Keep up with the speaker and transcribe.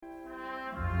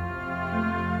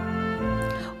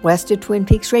West of Twin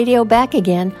Peaks Radio back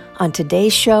again. On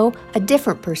today's show, a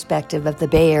different perspective of the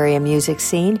Bay Area music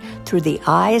scene through the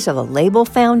eyes of a label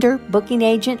founder, booking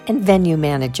agent, and venue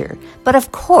manager. But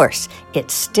of course,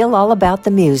 it's still all about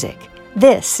the music.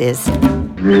 This is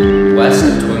West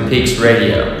of Twin Peaks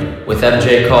Radio with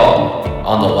MJ Call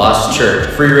on the Lost Church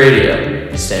Free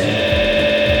Radio,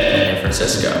 San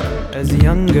Francisco. As a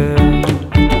young girl,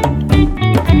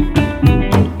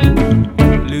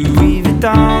 Louis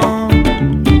Vuitton.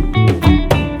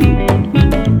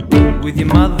 With your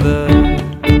mother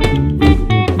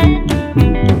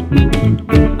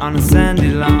on a sandy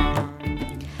lawn.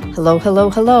 Hello, hello,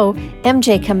 hello.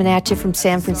 MJ coming at you from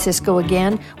San Francisco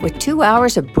again with 2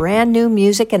 hours of brand new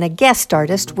music and a guest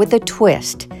artist with a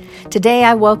twist. Today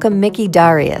I welcome Mickey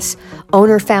Darius,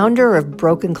 owner-founder of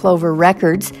Broken Clover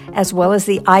Records, as well as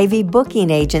the Ivy Booking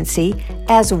Agency,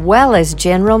 as well as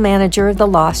general manager of the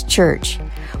Lost Church.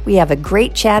 We have a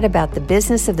great chat about the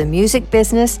business of the music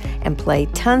business and play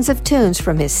tons of tunes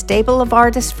from his stable of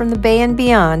artists from the Bay and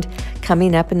beyond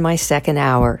coming up in my second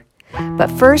hour.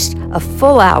 But first, a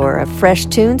full hour of fresh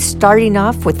tunes, starting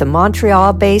off with the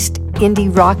Montreal-based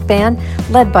indie rock band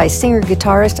led by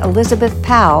singer-guitarist Elizabeth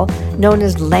Powell, known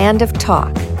as Land of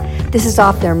Talk. This is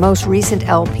off their most recent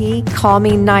LP,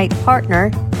 Calming Night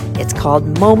Partner. It's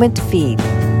called Moment Feed.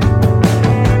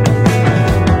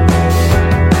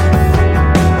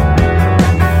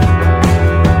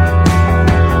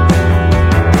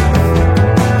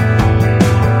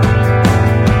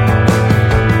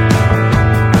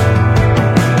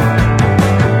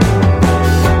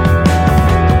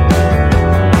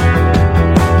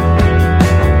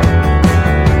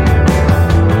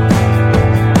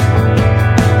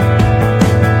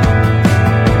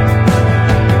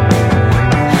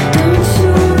 Don't you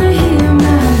wanna hear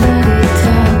my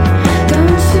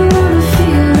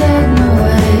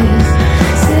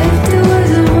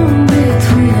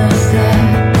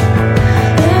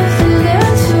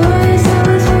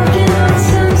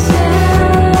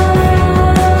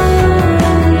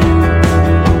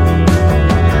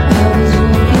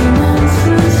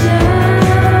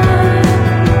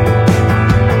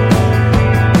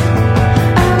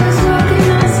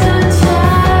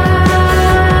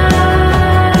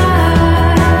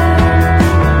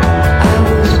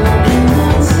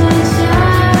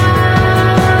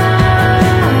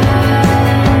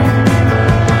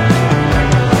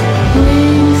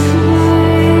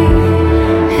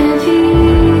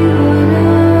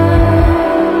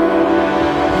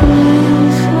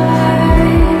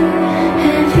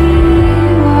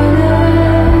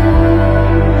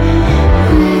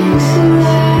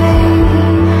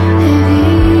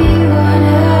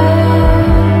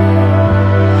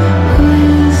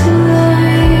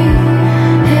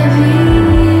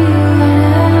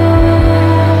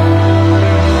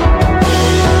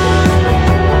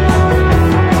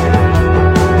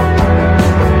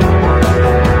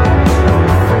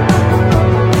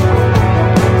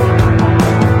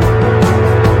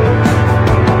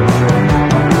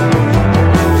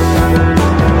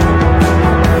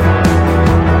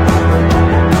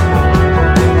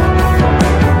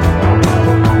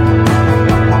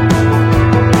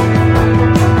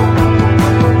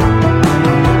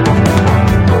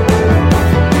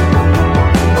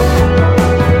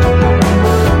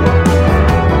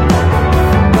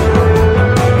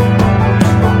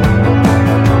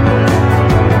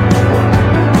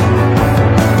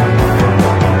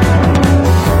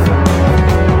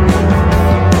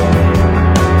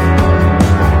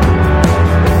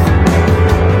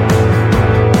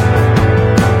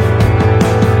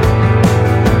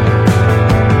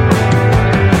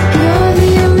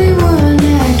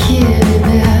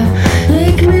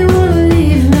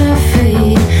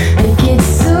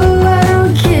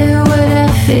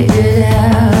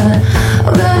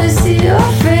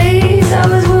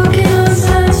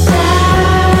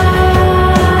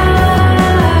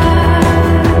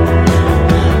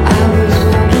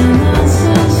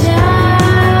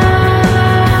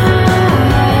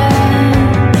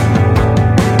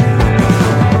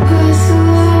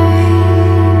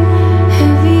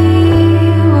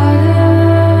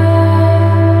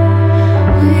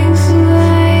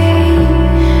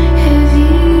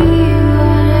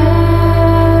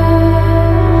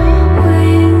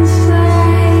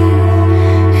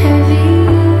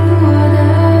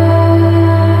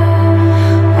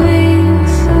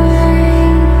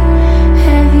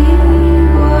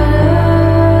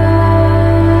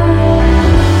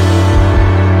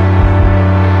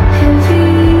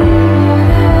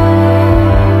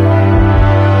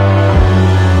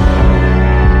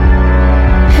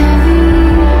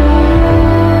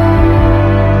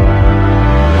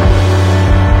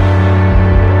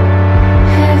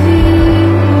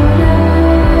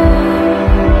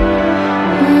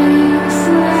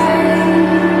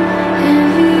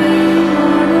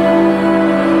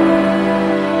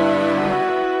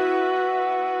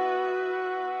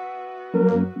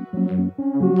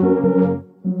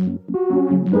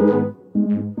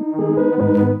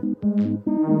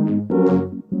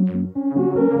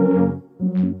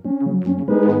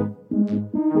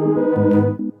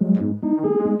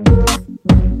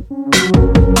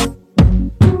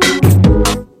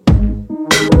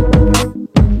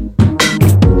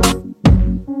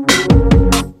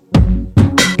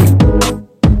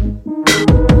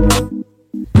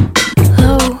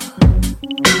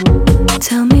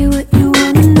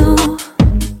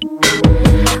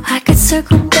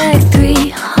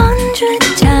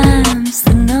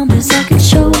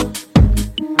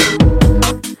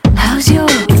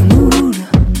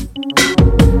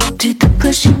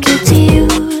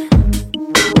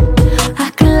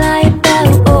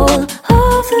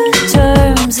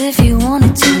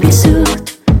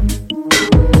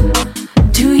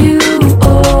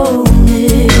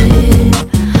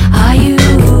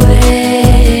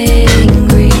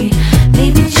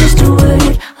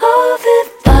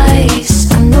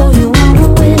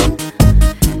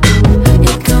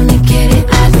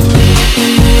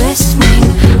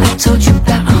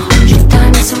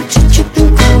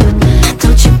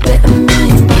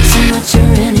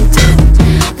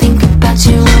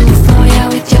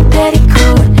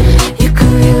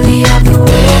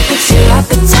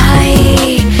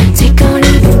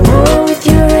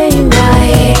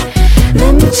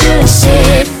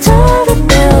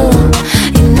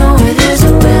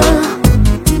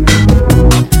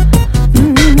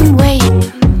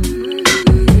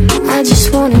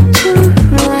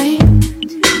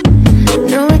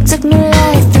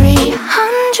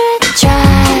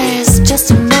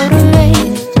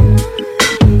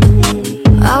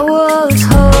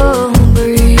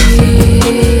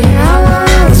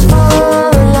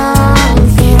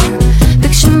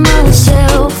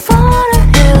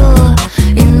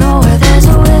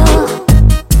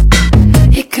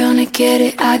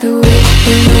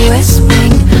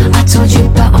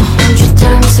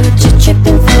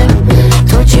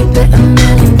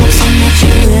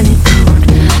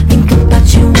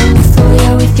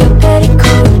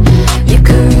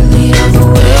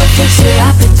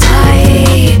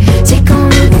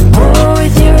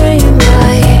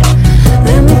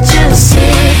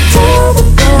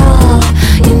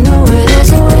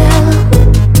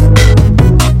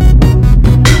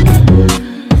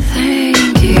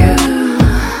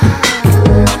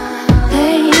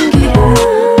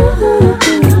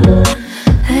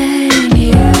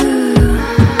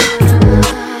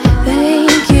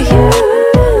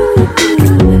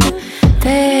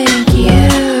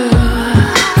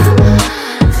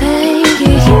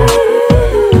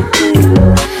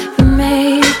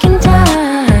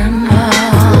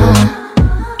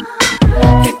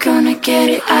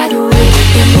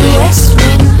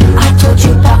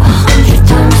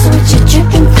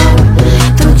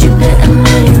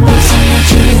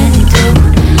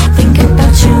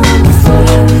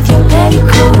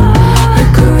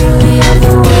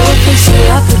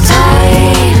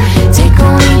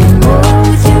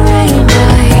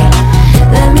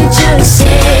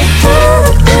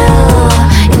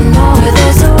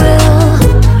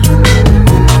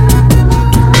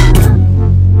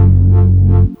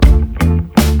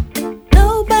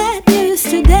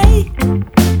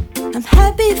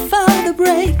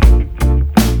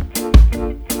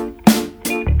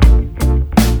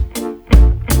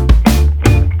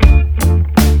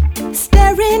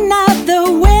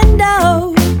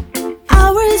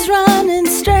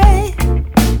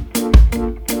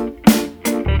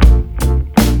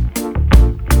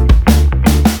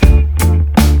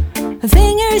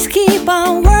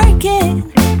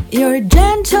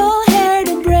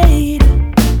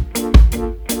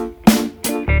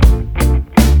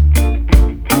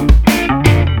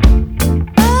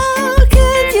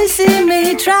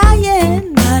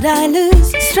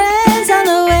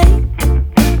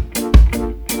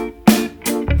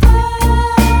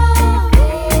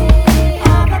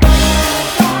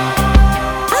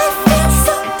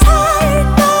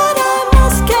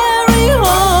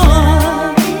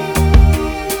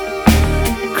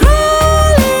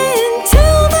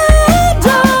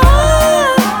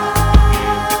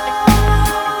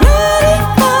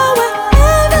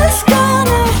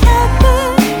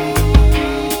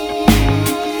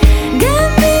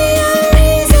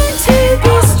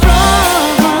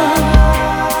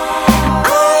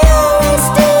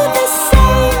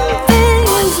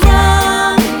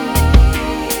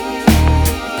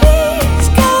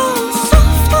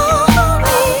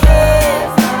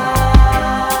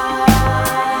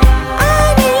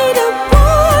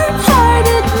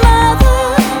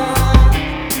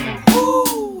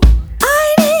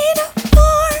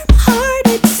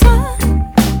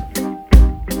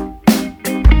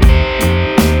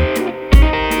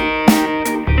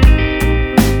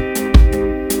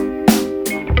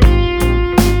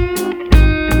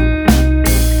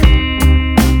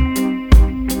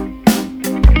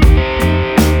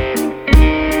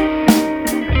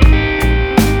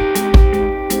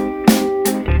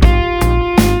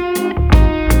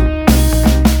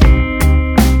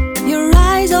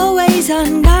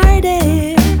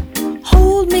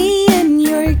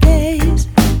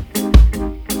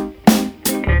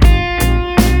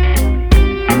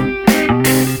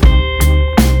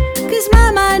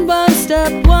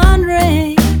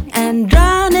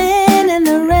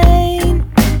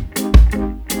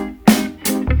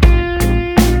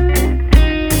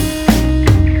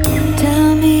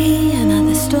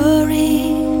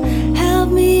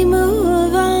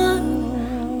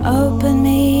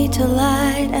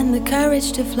light and the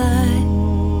courage to fly.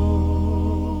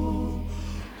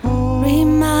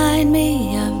 Remind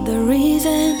me of the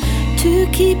reason to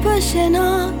keep pushing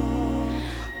on.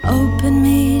 Open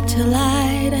me to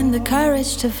light and the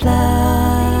courage to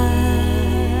fly.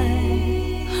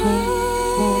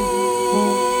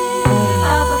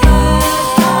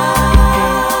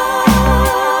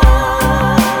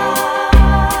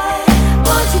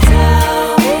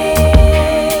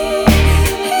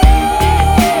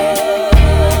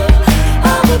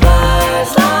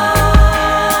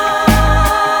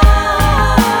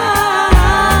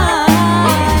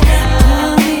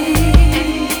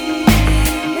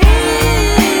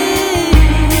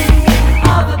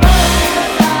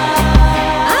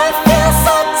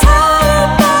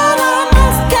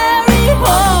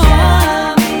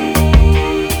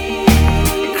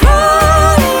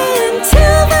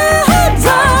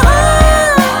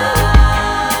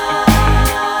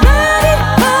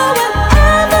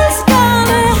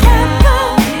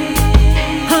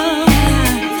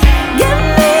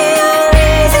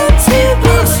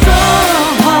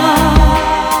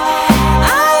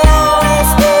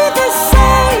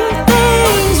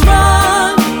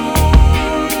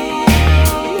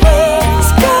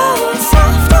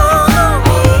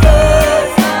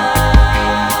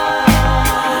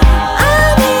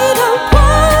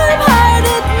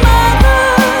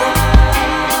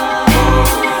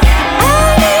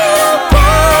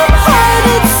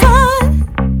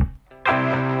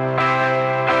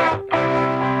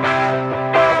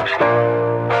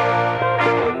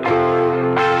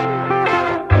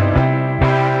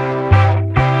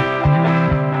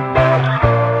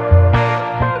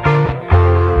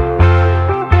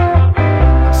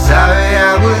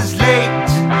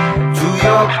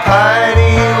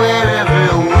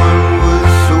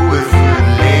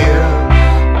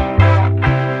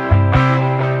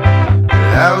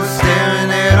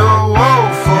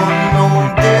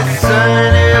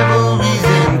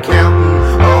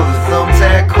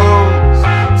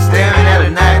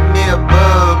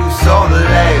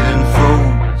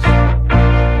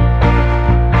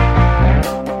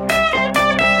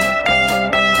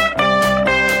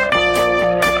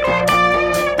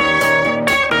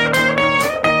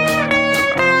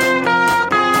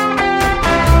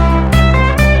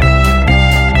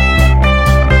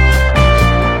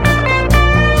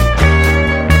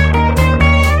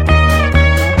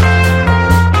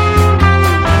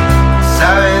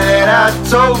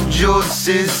 Told your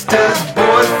sister's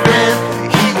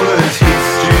boyfriend he was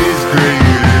history's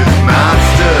greatest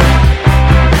monster.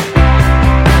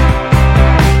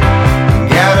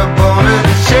 Got up on a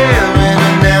chair and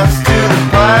announced to the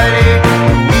party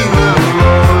we were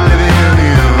all living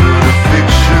in a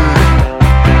fiction.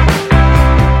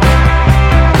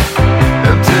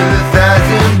 Up to the thighs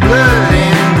in blood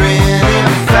and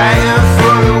grinning, fighting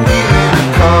for the wheel in a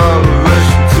car,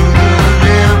 rushing to the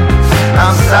rim.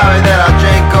 I'm sorry that I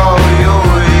drank all your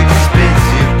expensive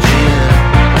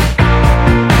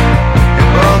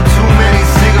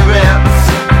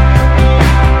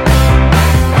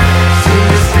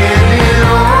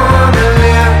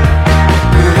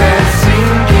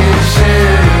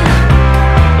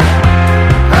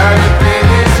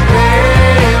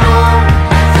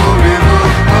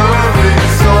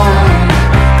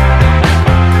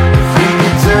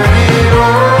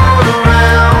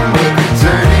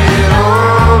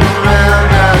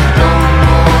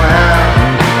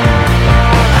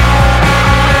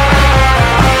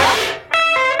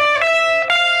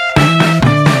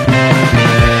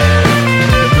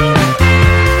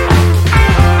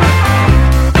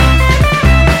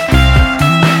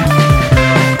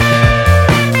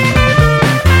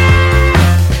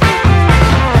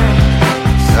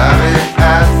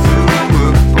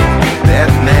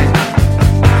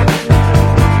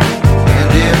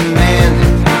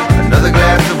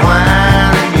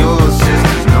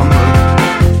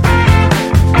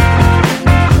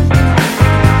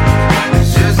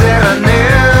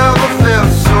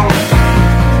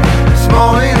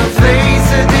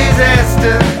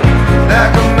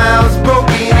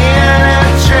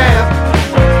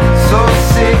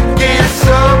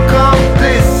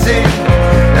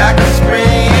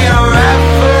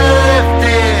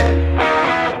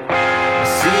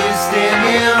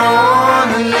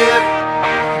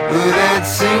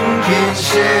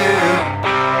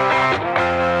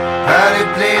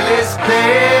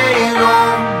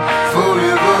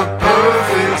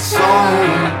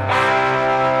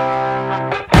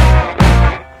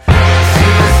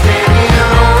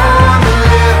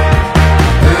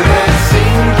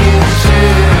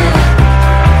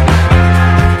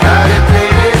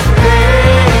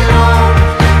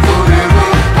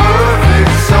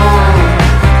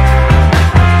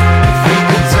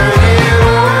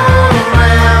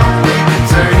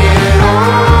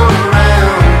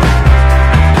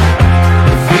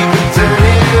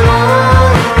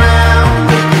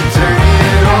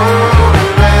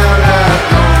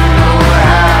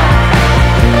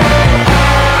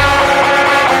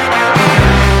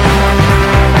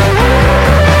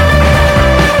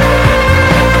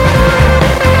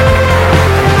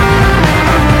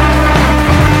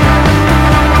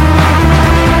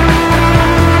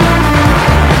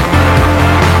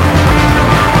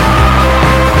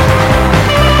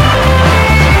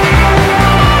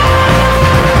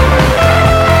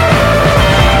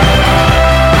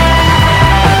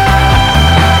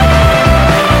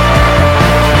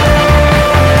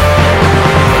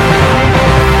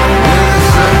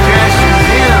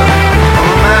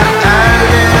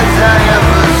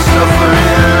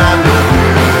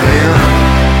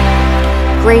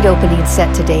great opening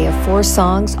set today of 4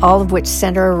 songs, all of which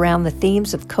center around the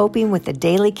themes of coping with the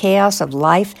daily chaos of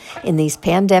life in these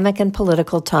pandemic and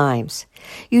political times.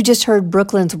 You just heard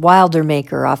Brooklyn's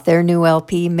Wildermaker off their new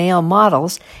LP, Male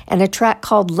Models, and a track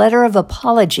called Letter of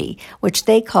Apology, which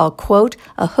they call, quote,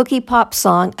 a hooky pop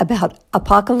song about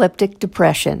apocalyptic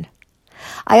depression.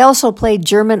 I also played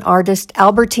German artist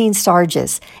Albertine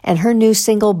Sargis and her new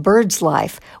single Bird's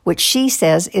Life, which she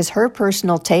says is her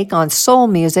personal take on soul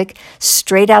music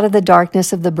straight out of the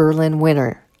darkness of the Berlin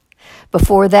winter.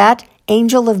 Before that,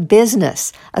 Angel of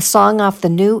Business, a song off the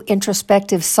new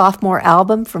introspective sophomore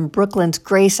album from Brooklyn's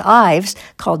Grace Ives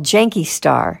called Janky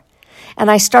Star.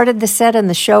 And I started the set and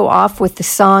the show off with the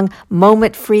song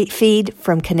Moment Feed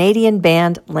from Canadian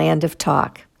band Land of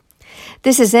Talk.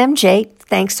 This is MJ.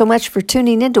 Thanks so much for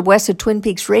tuning in to West of Twin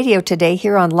Peaks Radio today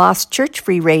here on Lost Church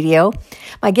Free Radio.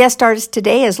 My guest artist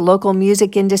today is local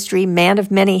music industry man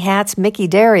of many hats, Mickey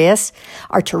Darius.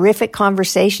 Our terrific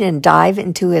conversation and dive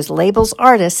into his label's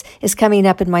artists is coming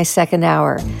up in my second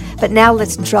hour. But now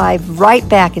let's dive right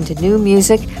back into new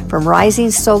music from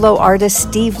rising solo artist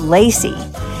Steve Lacy.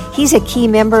 He's a key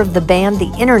member of the band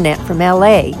The Internet from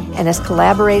LA and has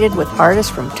collaborated with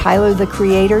artists from Tyler the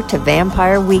Creator to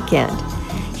Vampire Weekend.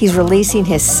 He's releasing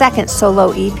his second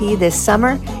solo EP this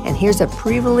summer, and here's a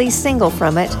pre-release single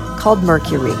from it called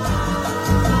Mercury.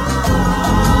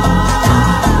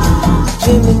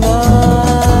 Gemini,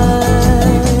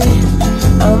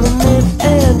 I'm a myth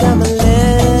and I'm a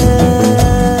legend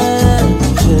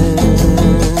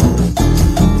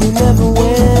who never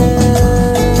wins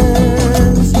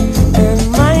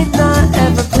and might not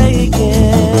ever play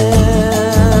again.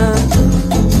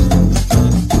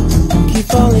 Keep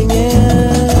falling in.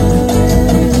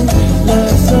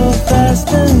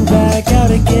 And back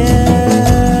out again,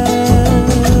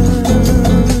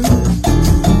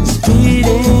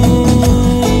 speeding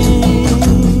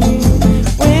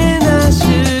when I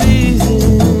should ease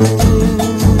in.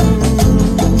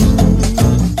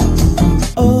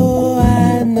 Oh,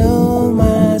 I know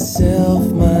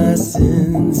myself, my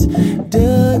sins,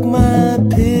 dug my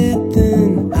pit,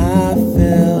 then I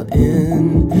fell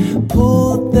in,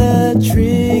 pulled the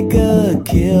trigger,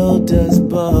 killed us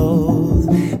both.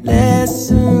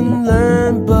 Lesson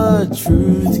learned, but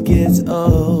truth gets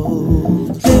old.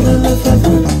 Little of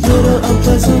heaven, little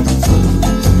unpleasant.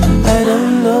 I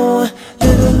don't know.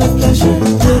 Little of pleasure,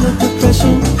 little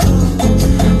depression.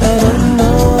 I don't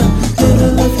know.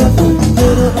 Little of heaven,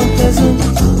 little unpleasant.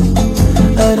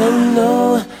 I don't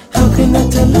know. How can I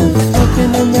tell if? How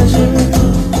can I measure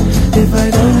if I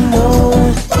don't know?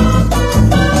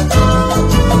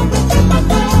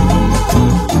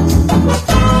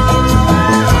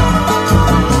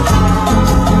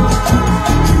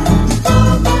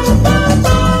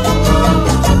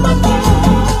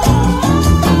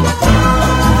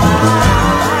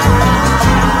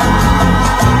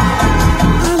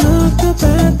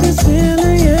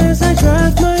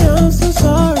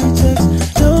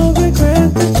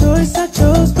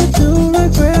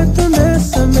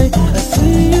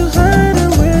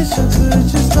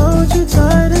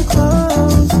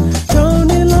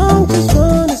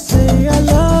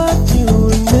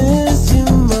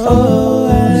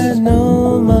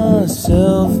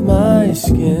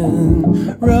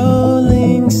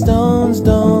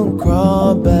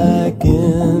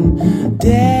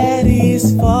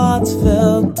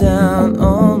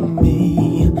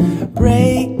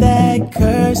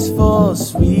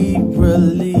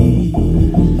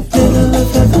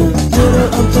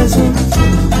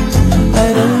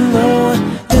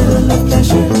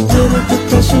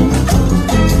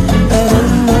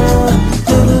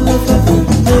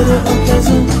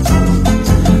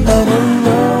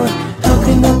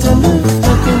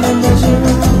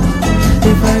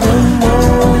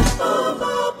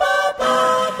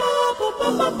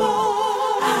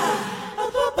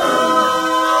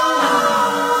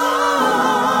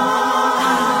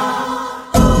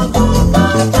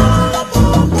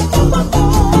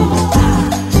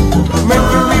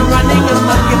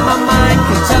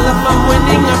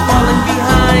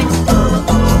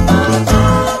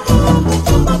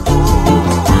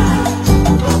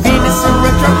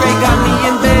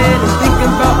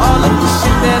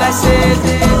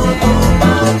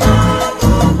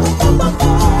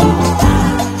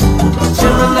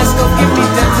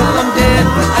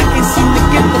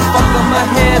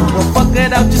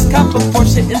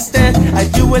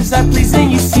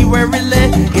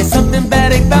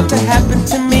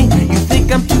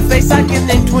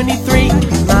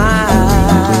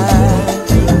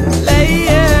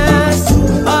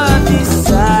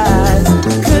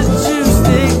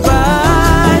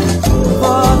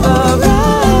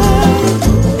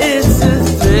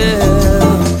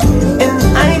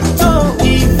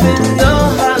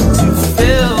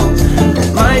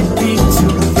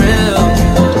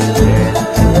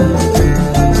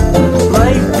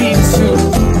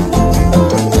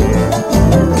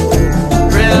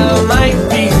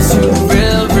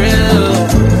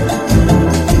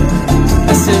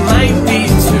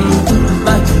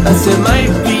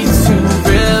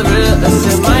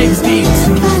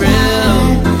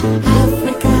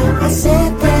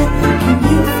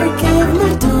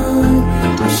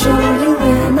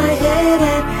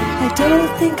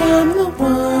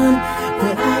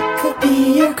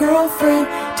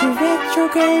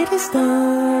 greatest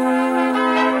love.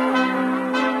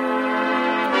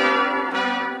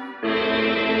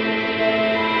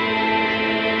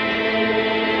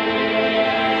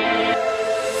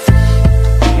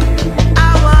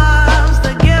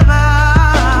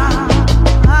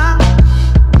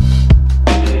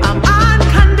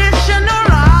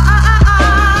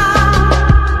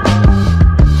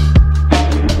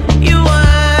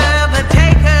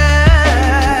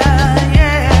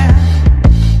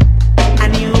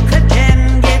 And you could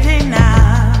then get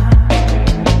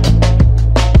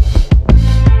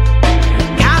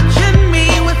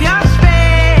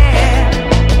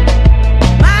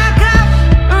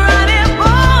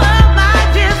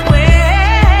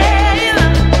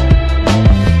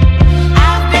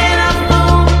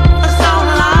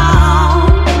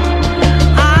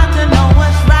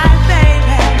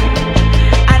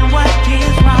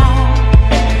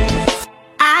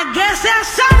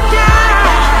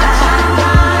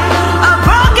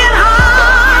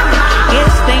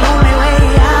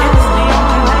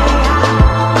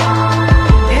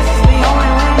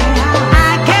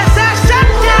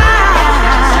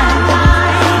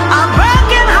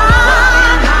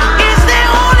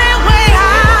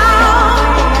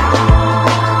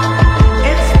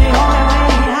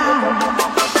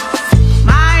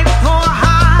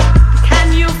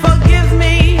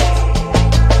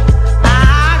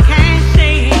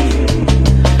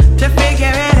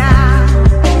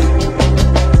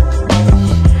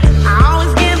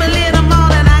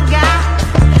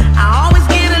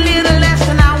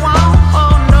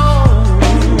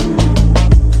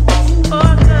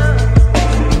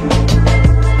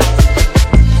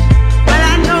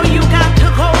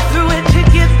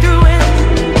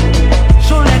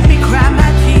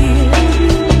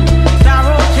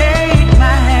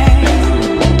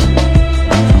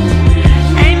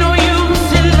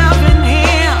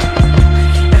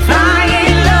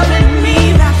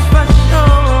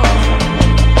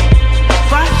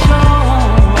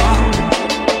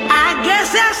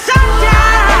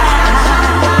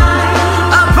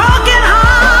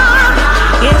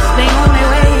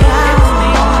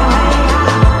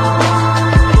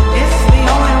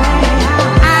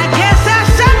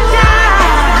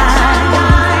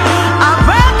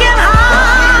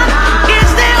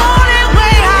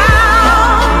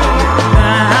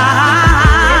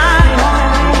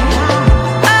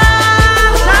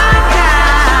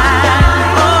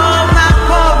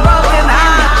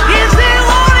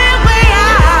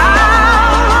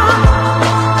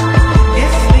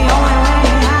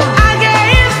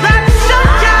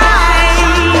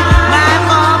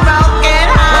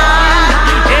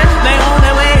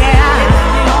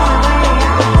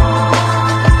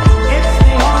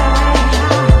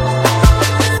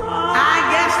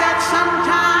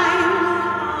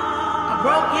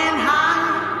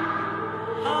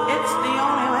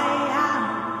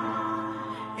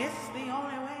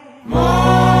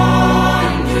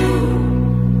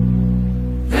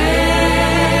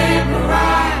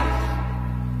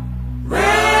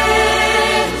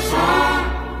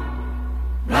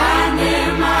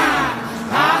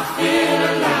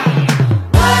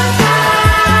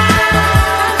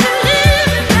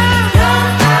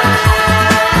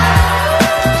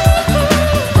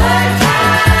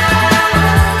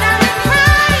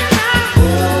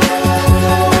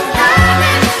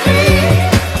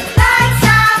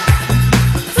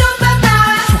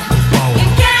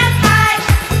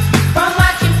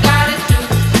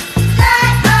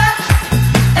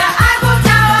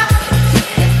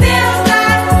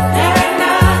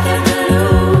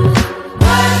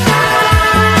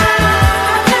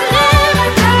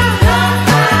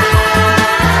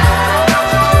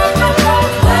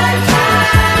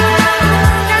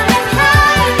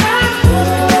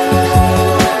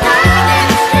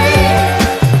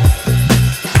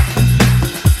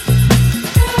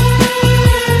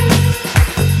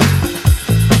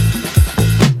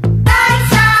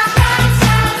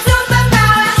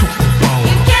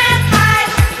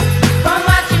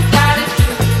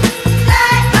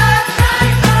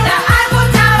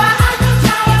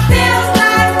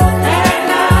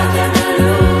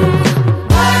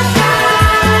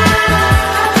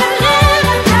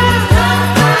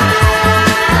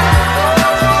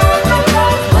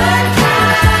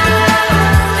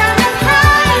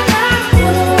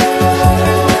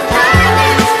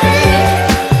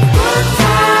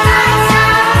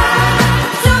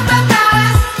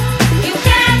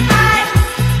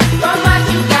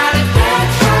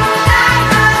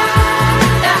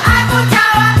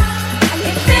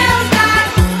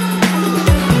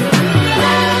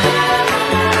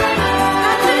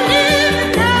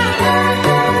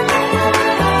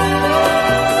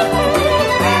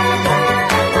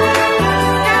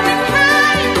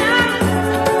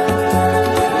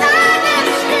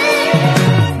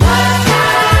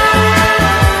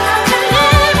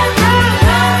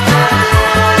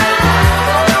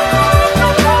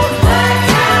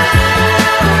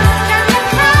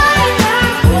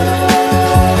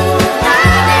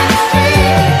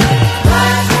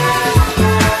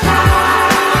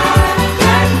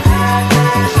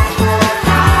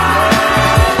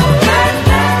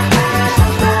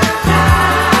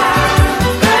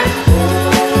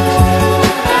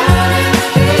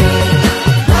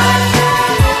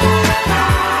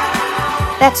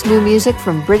That's new music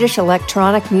from British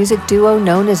electronic music duo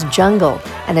known as Jungle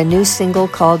and a new single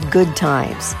called Good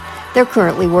Times. They're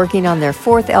currently working on their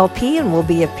fourth LP and will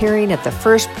be appearing at the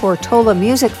first Portola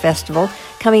Music Festival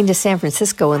coming to San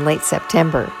Francisco in late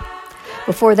September.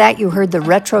 Before that, you heard the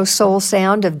retro soul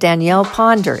sound of Danielle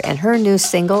Ponder and her new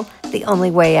single, The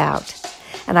Only Way Out.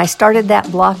 And I started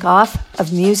that block off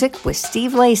of music with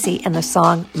Steve Lacy and the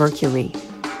song Mercury.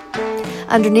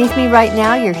 Underneath me right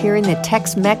now, you're hearing the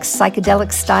Tex-Mex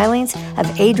psychedelic stylings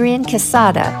of Adrian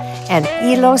Quesada and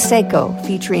Hilo Seco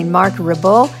featuring Mark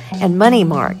Ribot and Money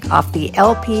Mark off the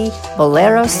LP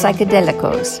Boleros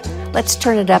Psychedelicos. Let's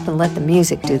turn it up and let the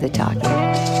music do the talking.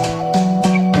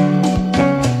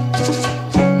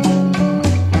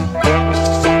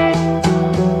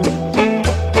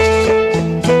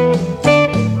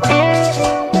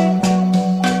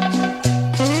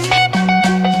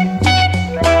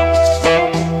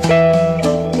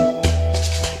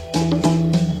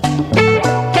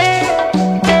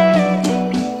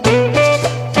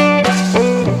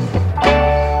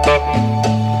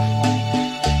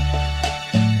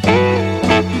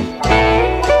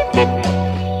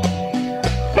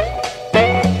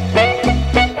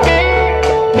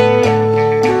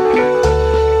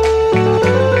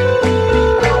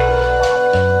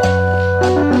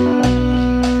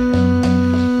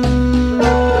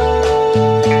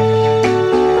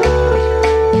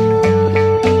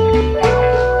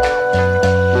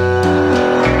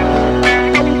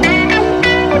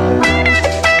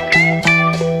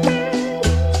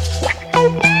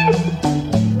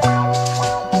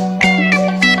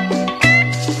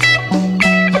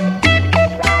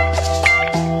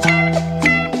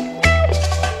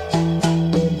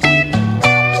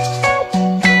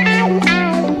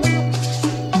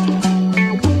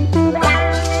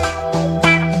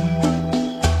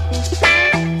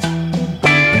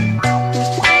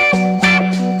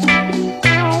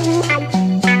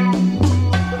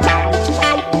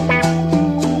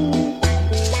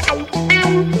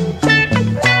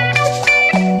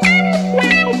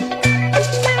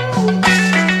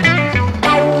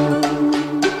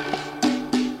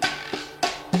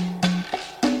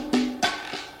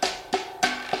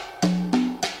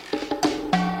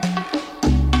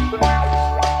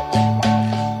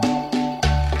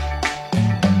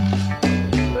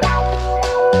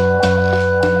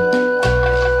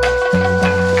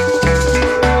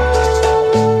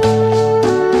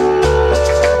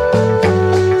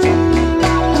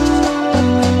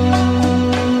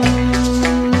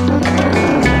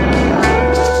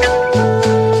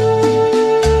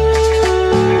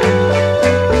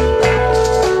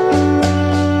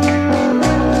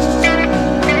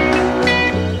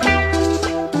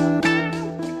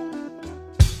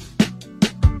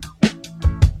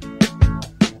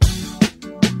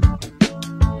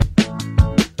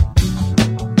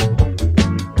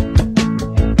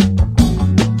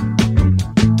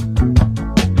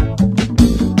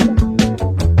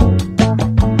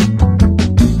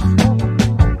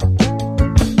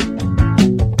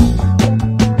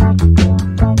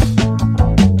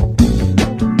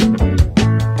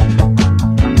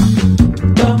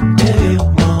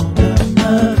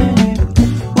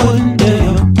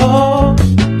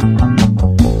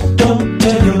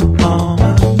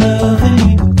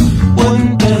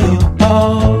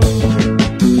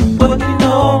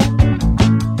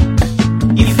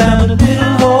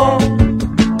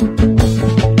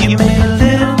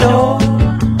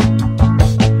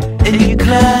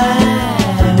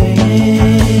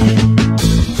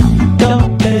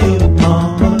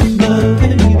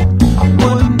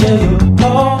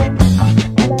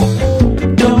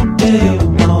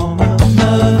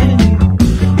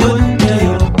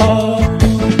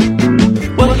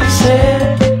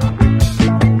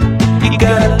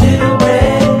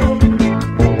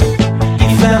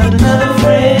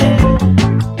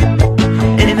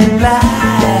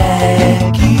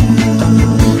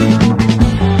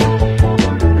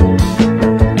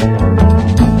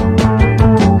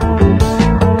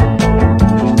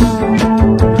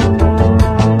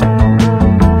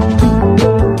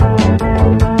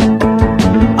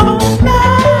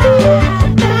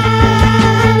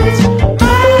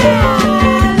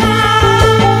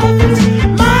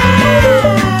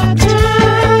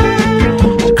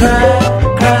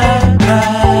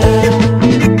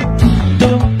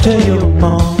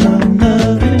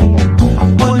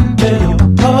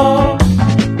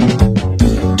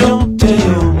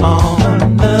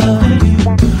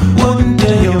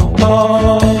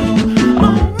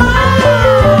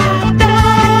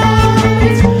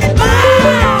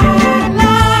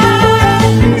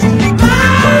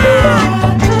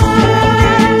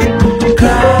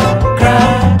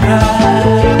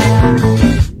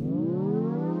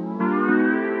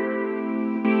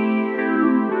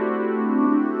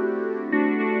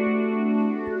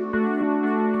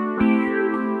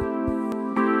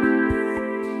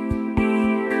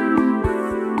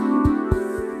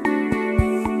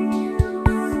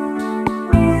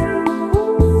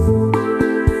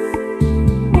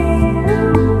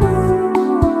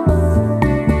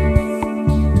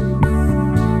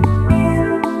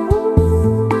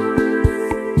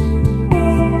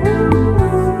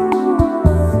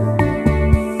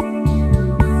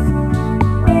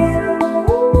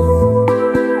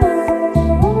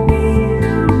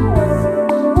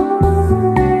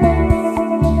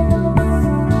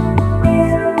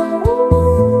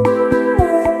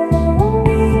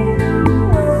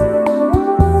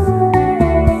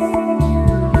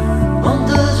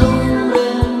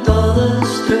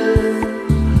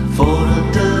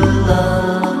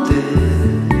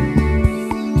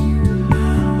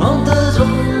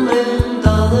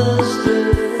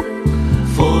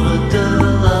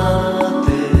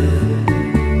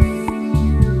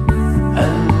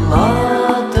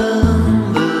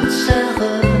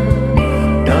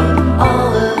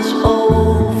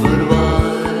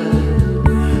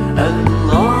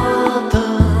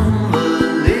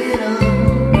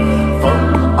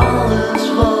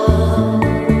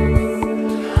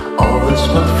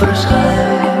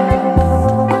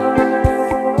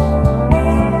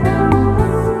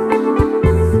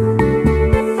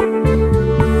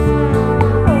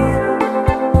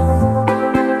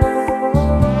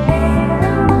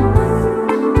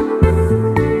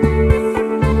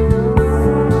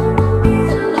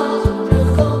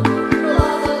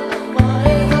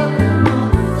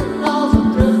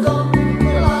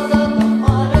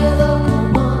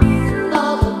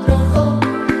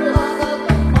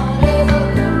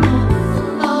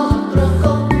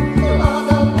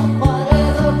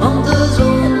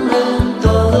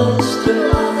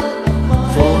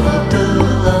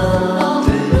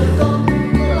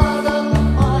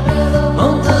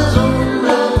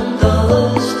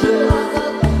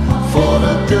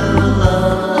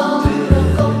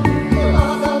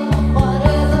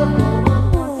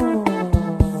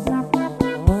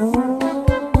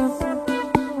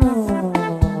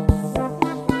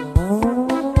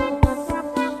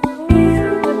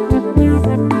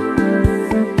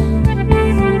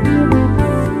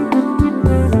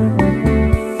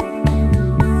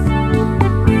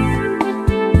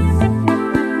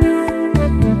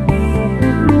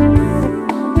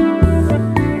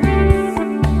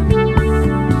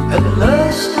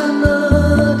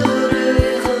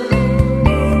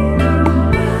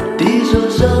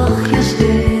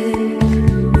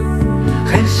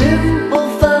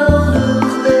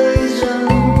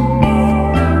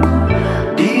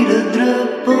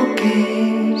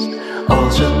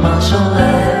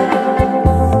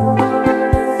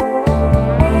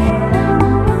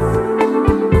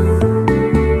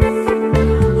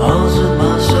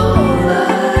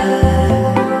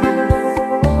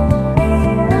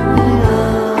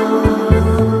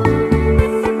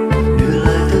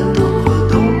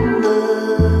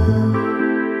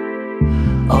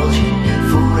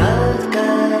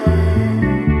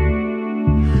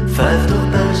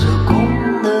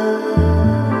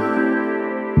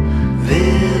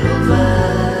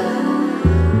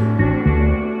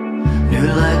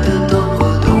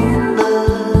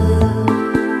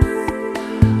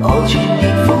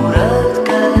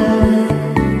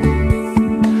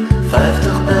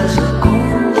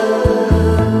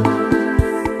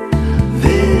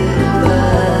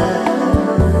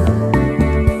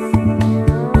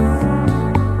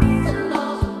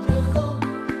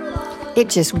 It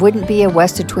just wouldn't be a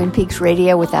West of Twin Peaks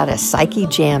radio without a Psyche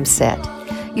jam set.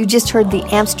 You just heard the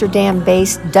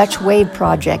Amsterdam-based Dutch wave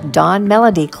project Dawn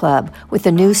Melody Club with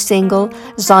the new single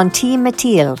Zanti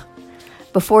Mathilde.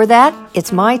 Before that,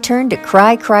 it's my turn to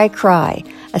Cry, Cry, Cry,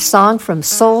 a song from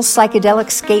soul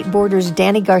psychedelic skateboarders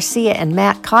Danny Garcia and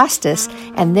Matt Costas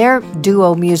and their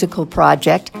duo musical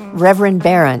project, Reverend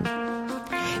Baron.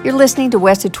 You're listening to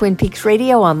West of Twin Peaks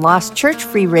Radio on Lost Church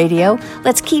Free Radio.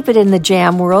 Let's keep it in the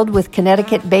jam world with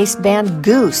Connecticut-based band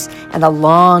Goose and a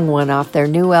long one off their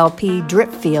new LP,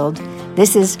 Dripfield.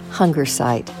 This is Hunger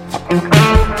Sight.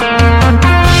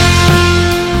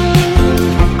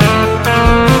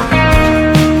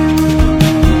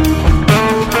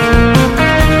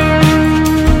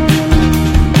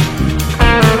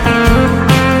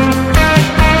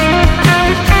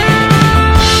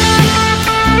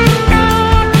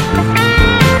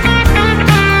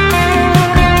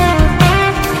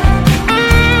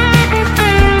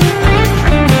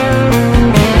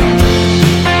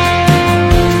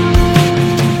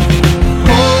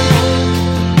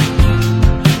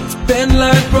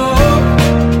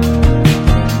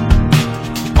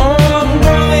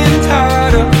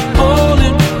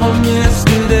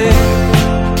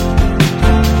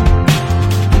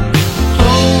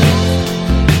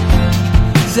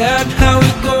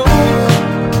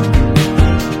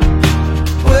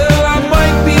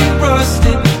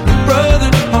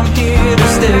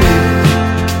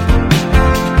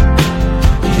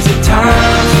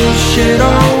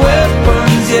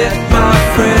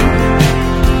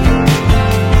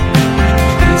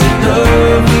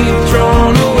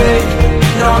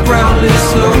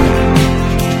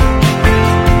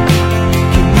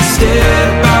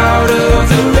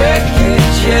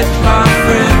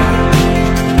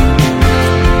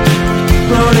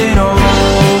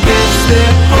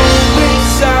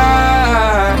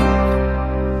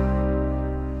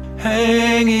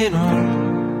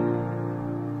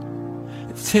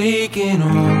 Taking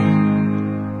on,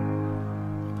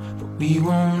 but we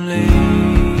won't lay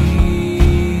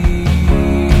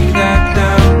that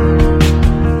down.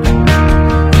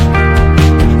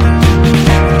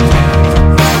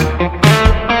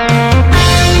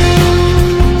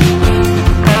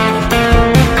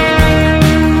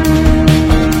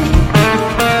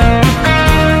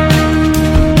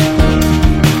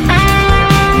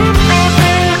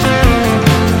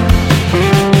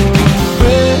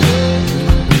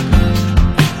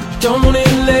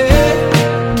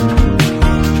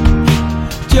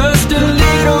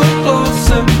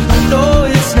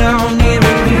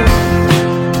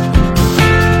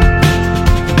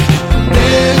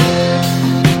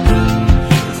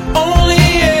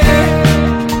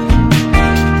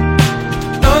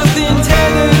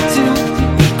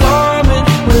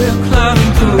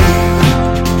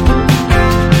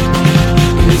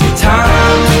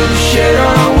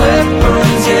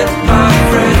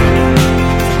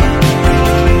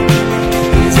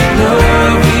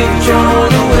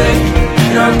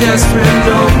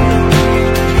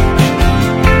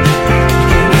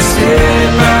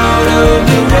 of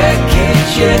the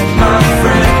wreckage yet, my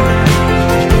friend.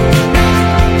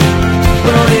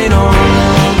 Running on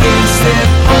against that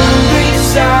hungry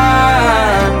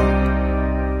side,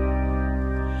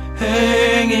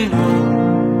 hanging on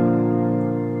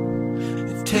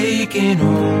and taking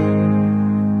on,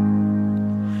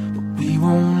 but we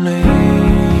won't lay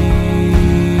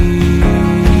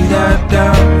that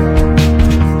down.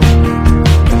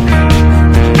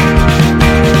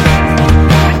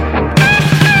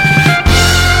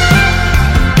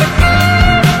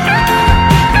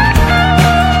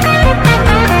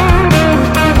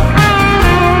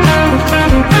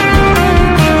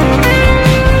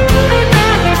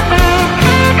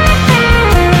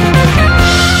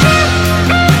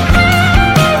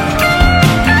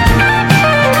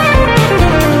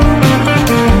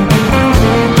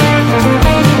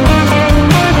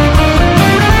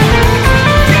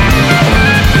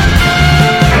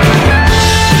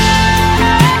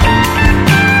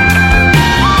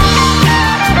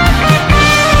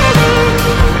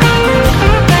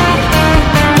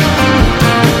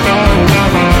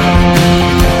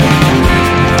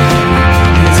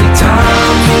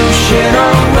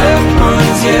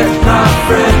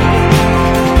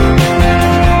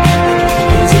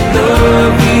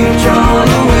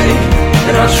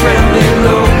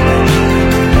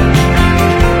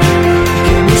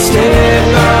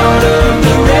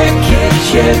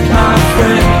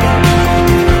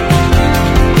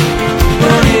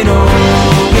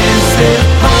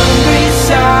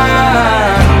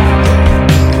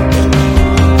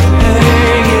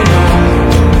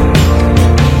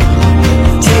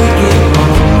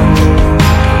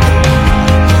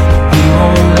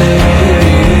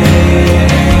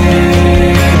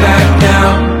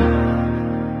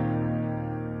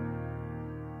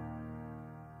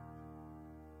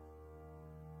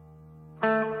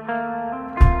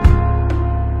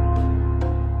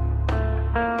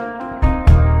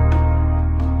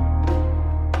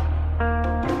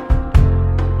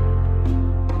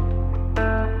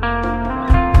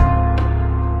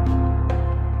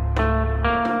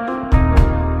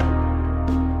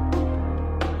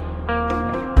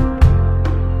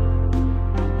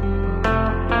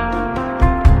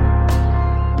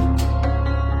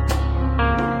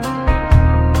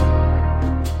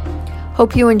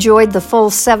 Hope you enjoyed the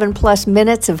full 7+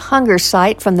 minutes of Hunger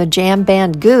Sight from the jam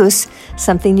band Goose,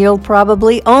 something you'll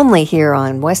probably only hear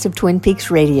on West of Twin Peaks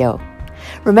Radio.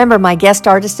 Remember, my guest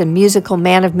artist and musical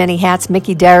man of many hats,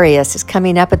 Mickey Darius, is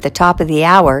coming up at the top of the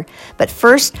hour. But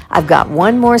first, I've got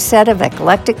one more set of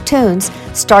eclectic tunes,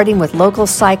 starting with local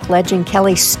psych legend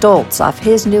Kelly Stoltz off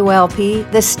his new LP,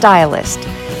 The Stylist.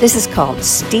 This is called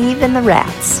Steve and the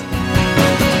Rats.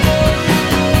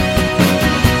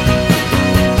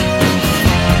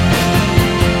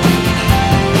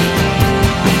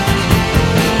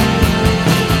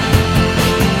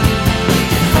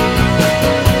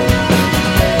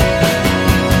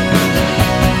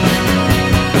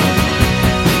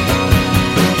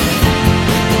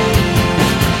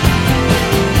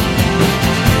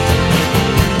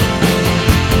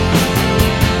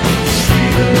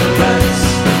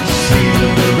 Steve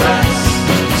and the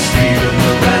rats,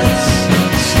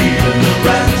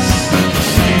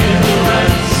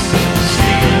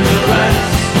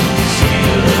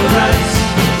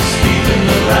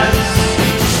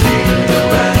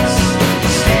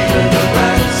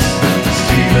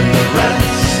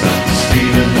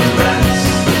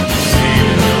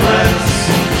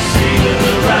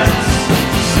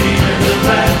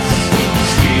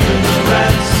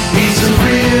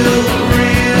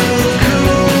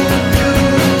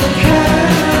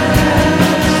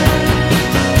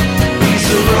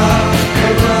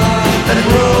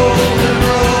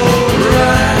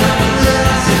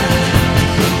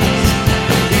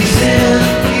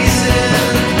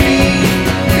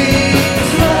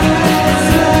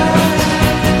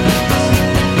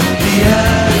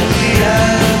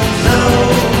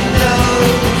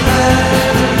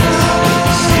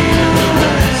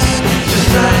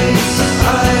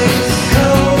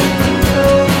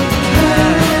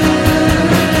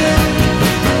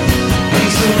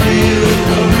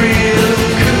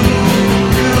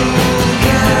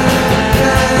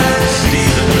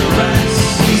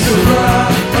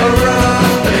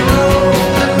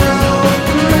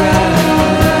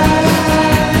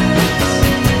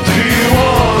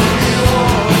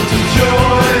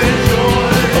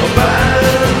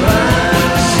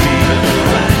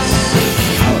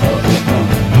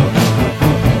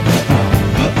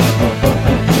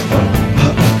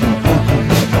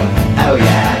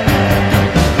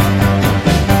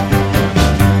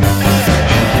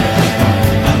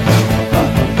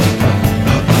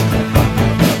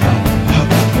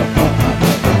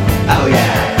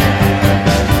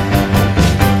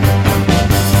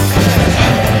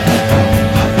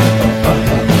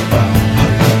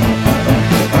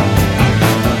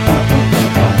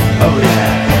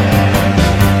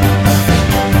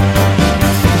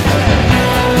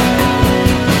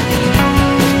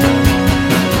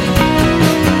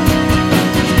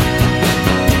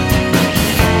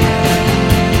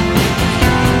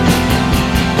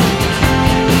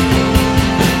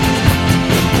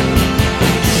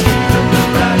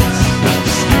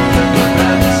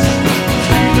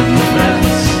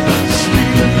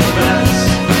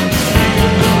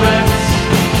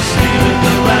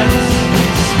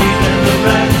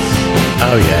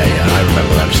 Oh yeah, I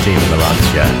remember them, Steve and the Rats,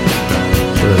 yeah.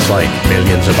 There was like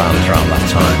millions of bands around that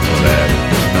time, but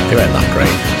they weren't that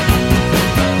great.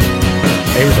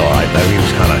 He was alright though, he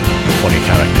was kind of a funny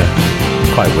character.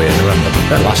 Quite weird, I remember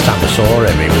the last time I saw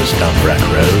him, he was down Breck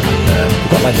Road.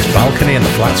 We've got like this balcony in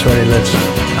the flats where he lives,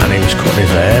 and he was cutting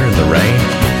his hair in the rain,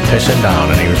 pissing down,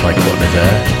 and he was like cutting his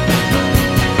hair.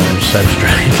 It was so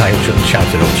strange, I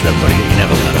shouted up to him, but he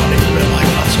never let on. He was a bit like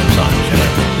that sometimes, you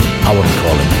know. I wouldn't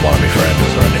call him one of my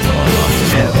friends or anything like that.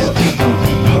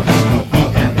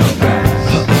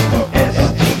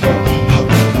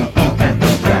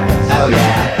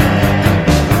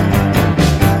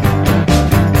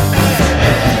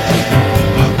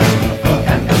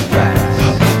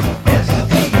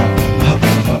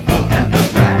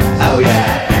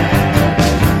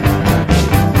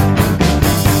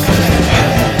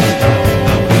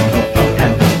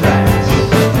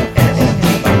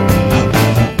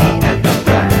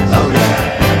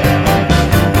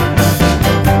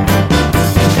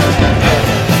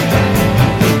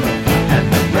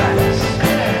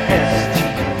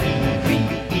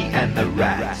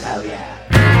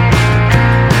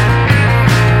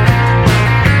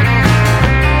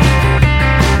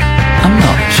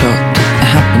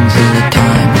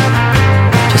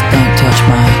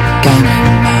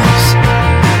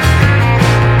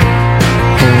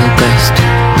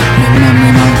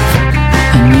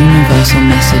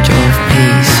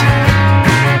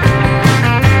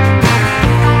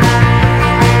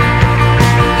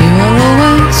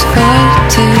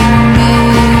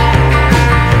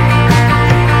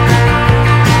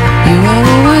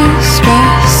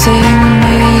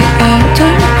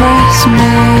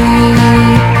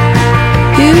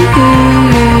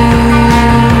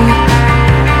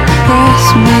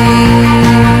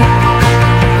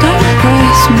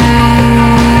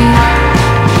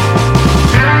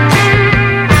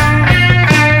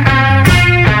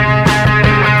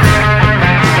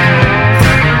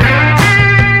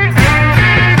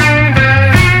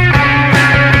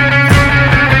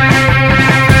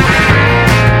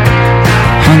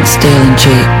 Stealing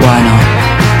cheap, why not?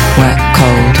 Wet,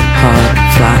 cold, hard,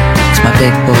 flat, it's my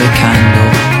big boy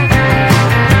candle.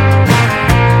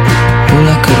 All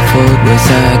I could afford was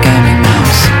a gaming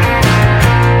mouse,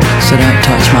 so don't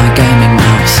touch my gaming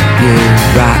mouse, you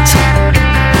rat.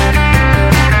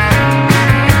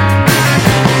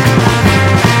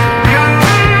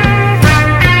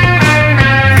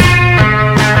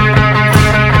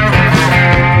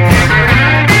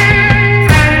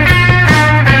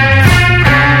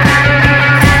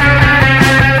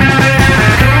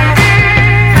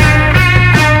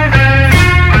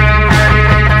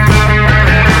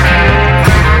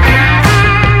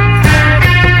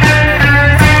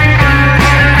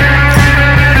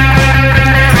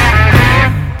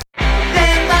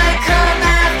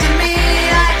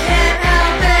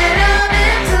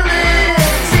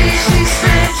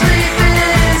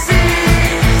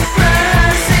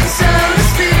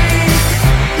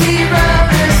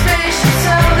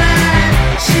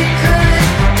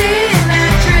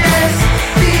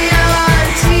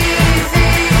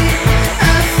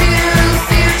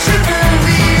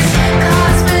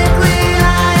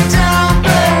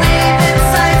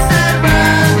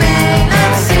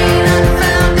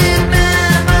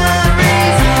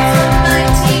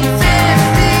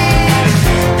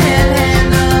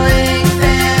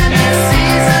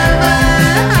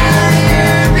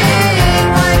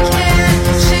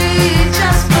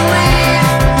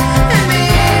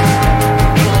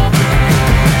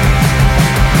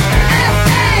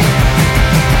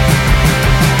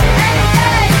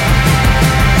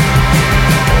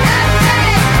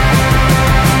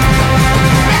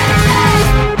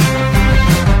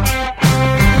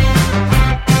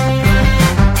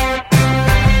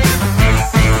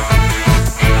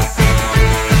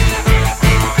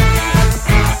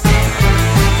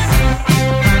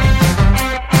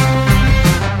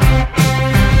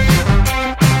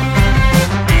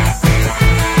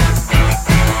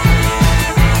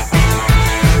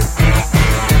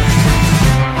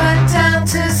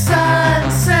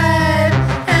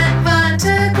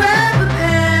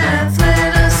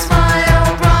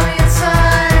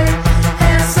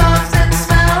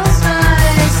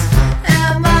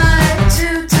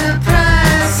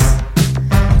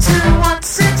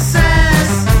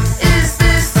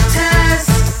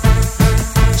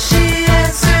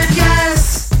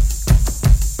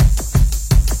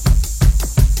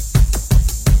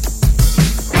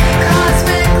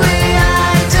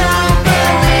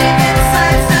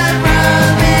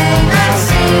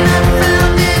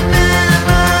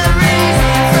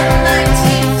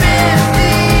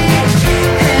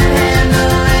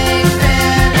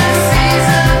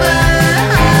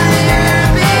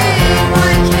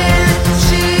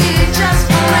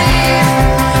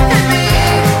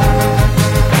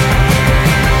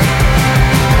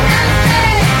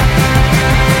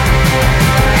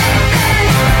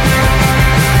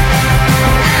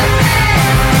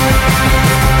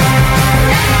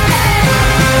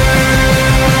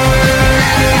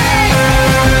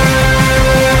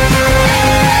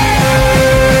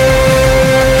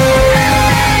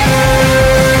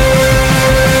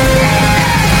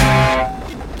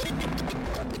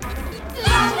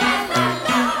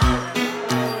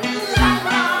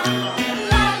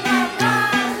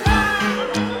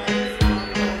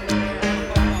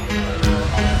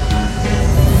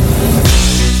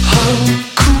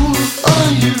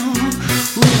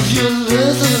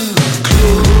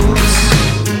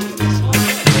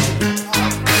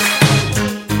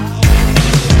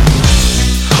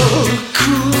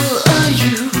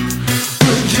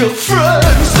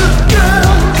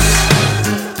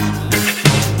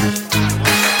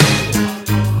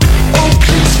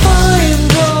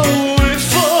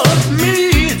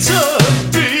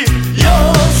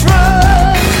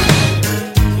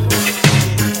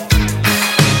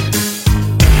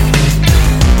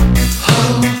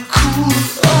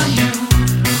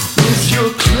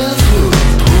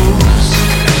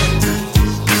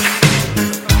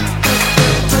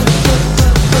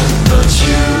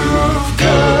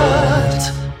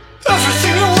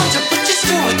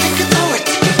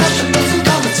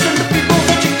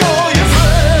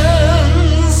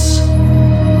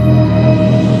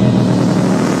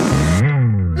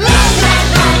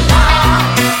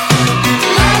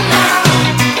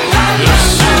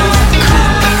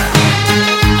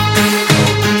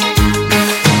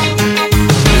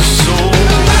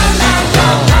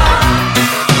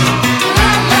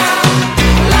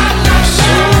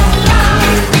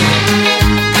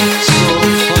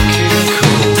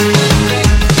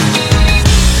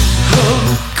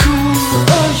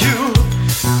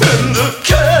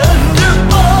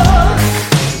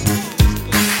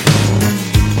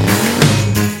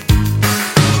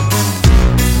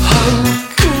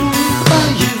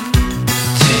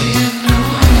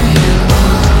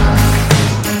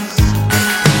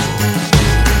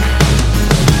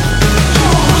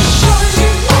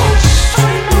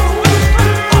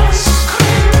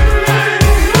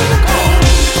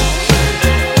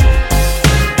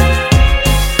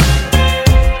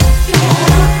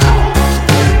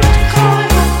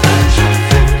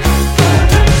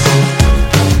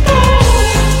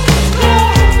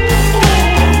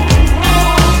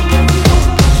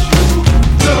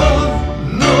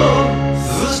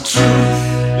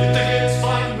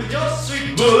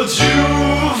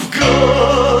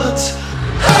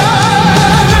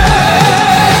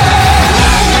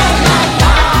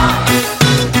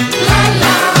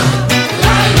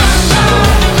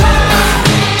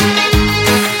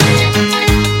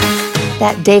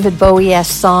 That David Bowie-esque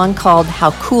song called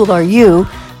How Cool Are You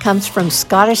comes from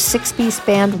Scottish six-piece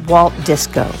band Walt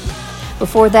Disco.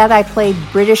 Before that, I played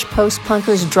British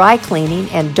post-punkers Dry Cleaning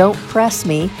and Don't Press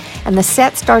Me, and the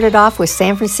set started off with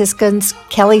San Franciscans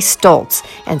Kelly Stoltz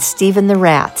and Stephen the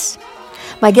Rats.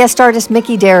 My guest artist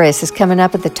Mickey Darius is coming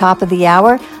up at the top of the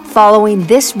hour, following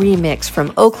this remix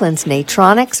from Oakland's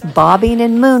Natronics, Bobbing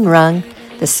and Moonrung.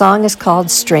 The song is called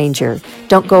Stranger.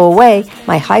 Don't go away,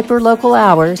 my hyper-local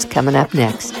hour is coming up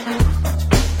next.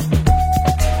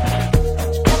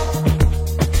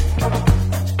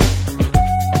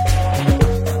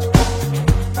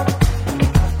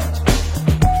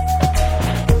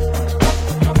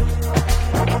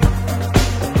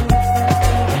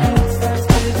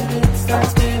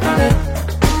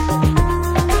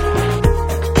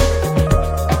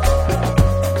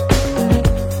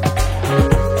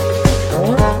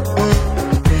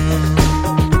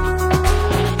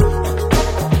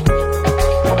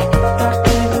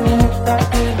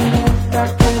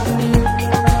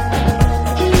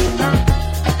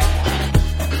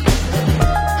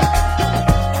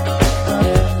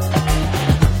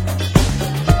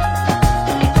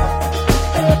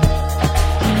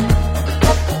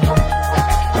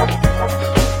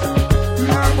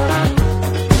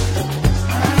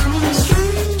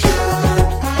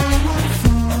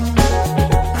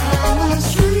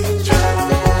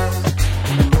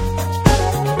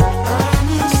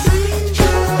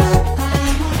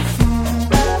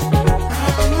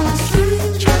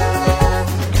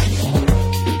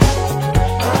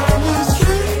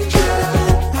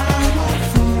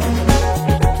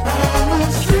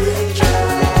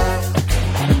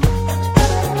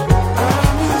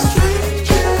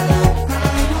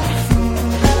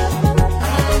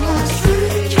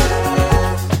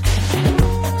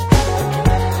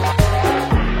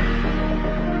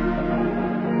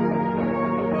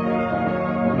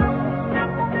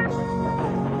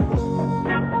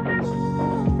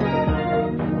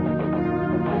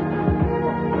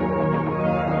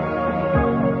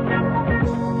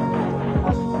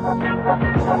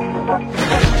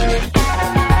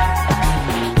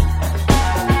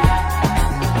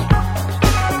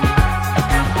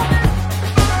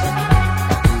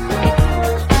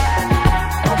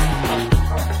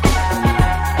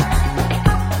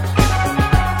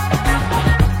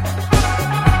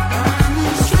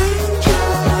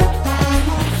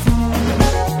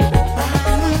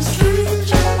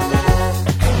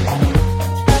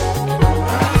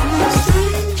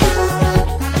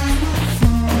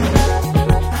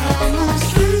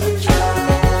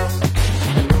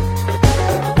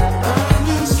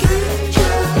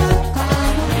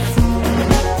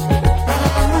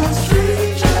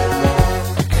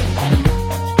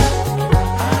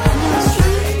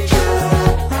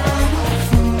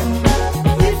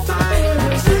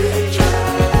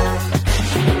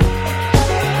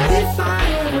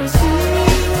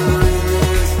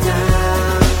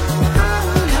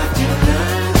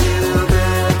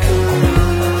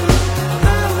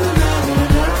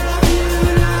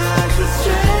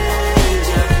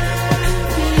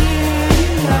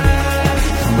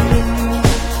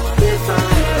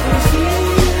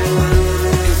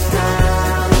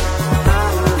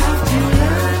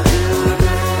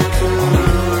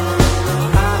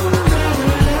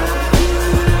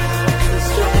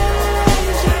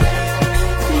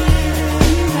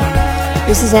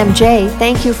 This is MJ.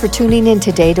 Thank you for tuning in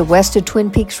today to West of Twin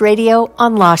Peaks Radio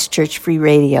on Lost Church Free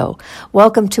Radio.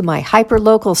 Welcome to my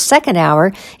hyper-local second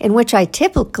hour, in which I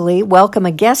typically welcome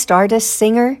a guest artist,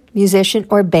 singer, musician,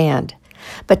 or band.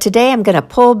 But today I'm going to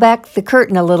pull back the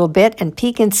curtain a little bit and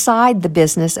peek inside the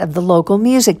business of the local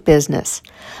music business.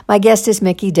 My guest is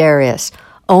Mickey Darius,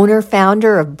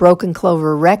 owner-founder of Broken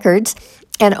Clover Records,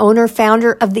 and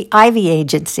owner-founder of the Ivy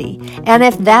Agency. And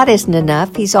if that isn't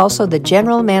enough, he's also the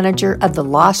general manager of the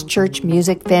Lost Church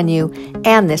Music Venue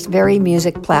and this very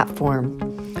music platform.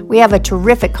 We have a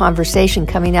terrific conversation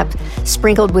coming up,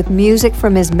 sprinkled with music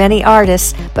from his many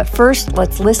artists, but first,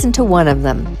 let's listen to one of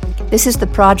them. This is the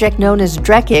project known as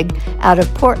Dreckig out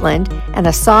of Portland, and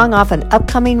a song off an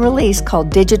upcoming release called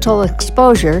Digital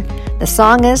Exposure. The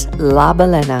song is La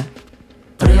Balena.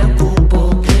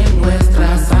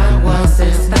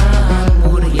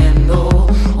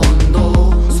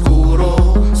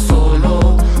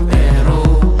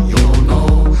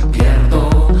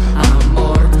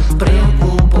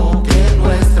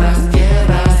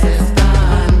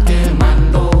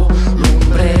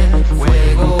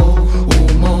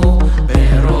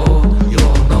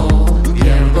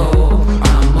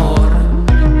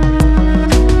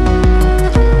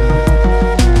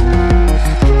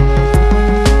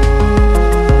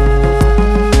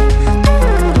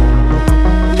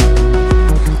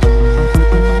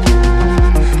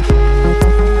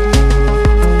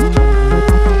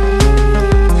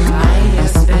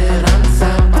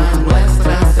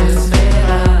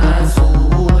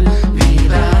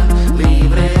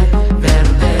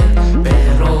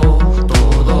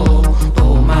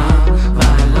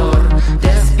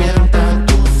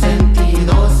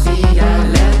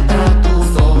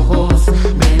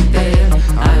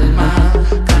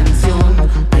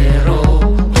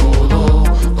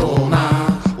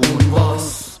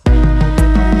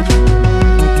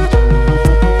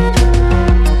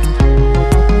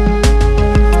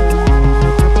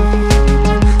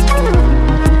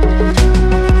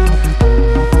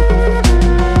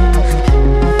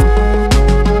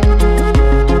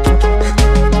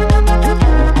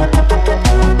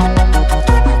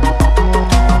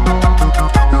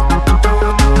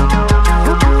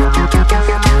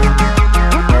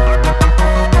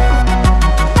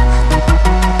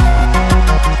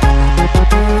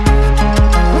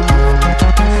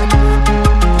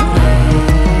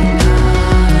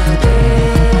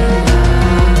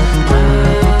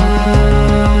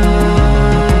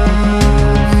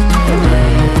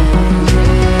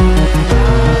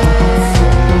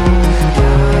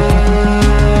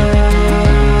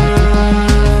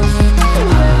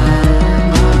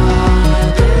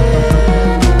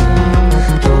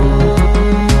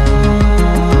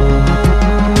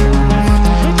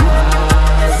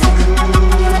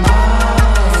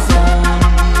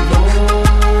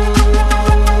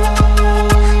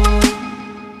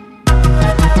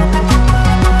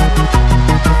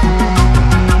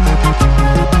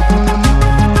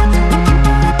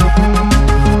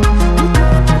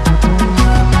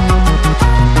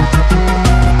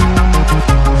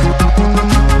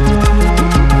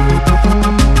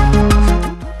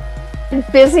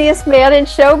 busiest man in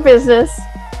show business.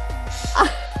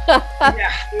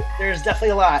 Yeah, there's definitely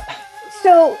a lot.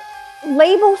 So,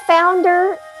 label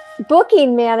founder,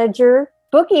 booking manager,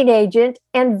 booking agent,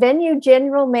 and venue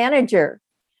general manager.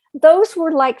 Those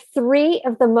were like three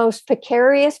of the most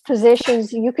precarious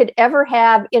positions you could ever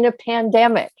have in a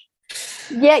pandemic.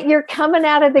 Yet you're coming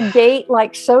out of the gate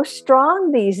like so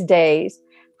strong these days.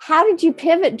 How did you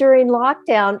pivot during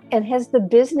lockdown, and has the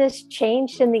business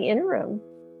changed in the interim?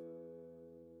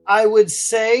 I would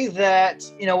say that,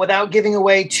 without giving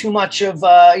away too much of,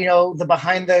 the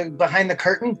behind the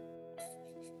curtain,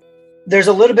 there's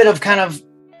a little bit of kind of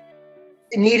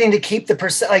needing to keep the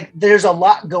percent, like there's a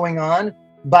lot going on,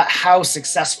 but how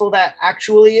successful that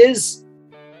actually is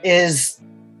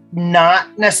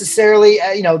not necessarily,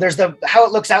 there's how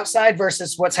it looks outside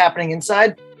versus what's happening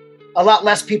inside. A lot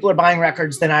less people are buying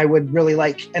records than I would really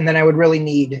like and than I would really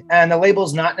need. And the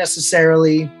label's not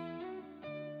necessarily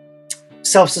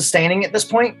self-sustaining at this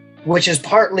point, which is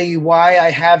partly why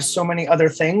I have so many other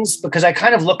things, because I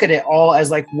kind of look at it all as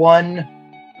like one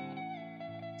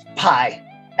pie.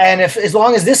 And as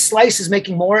long as this slice is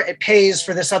making more, it pays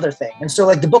for this other thing. And so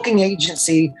like the booking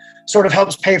agency sort of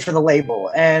helps pay for the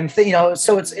label. And,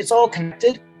 so it's all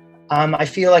connected. I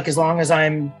feel like as long as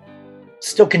I'm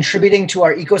still contributing to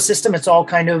our ecosystem, it's all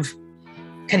kind of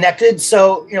connected.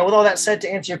 So, with all that said,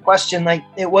 to answer your question, like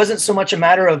it wasn't so much a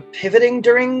matter of pivoting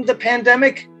during the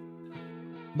pandemic,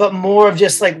 but more of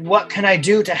just like, what can I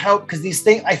do to help? Because these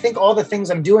things, I think all the things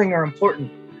I'm doing are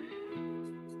important.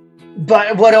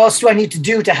 But what else do I need to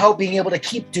do to help being able to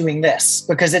keep doing this?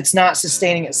 Because it's not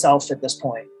sustaining itself at this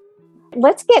point.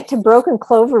 Let's get to Broken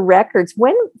Clover Records.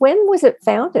 When was it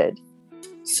founded?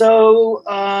 So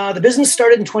the business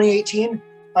started in 2018.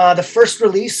 The first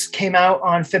release came out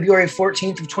on February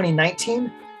 14th of 2019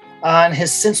 and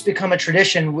has since become a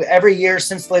tradition. Every year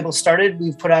since the label started,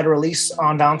 we've put out a release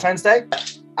on Valentine's Day.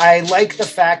 I like the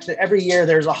fact that every year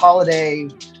there's a holiday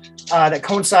that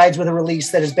coincides with a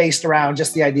release that is based around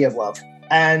just the idea of love.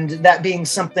 And that being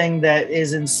something that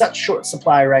is in such short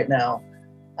supply right now.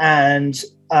 And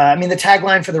the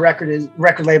tagline for the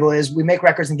record label is, we make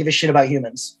records and give a shit about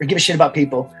humans, or give a shit about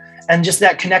people. And just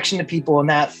that connection to people and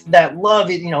that love,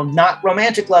 not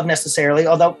romantic love necessarily,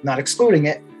 although not excluding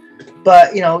it,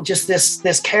 but, just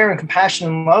this care and compassion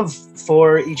and love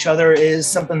for each other is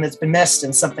something that's been missed,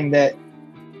 and something that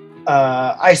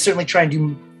I certainly try and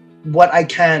do what I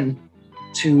can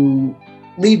to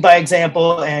lead by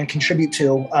example and contribute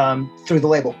to through the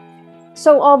label.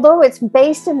 So although it's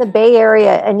based in the Bay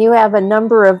Area and you have a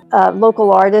number of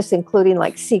local artists, including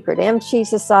like Secret MC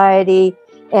Society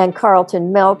and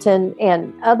Carlton Melton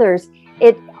and others,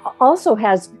 it also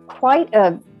has quite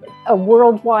a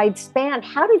worldwide span.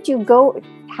 How did you go?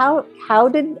 How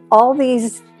did all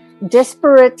these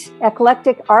disparate,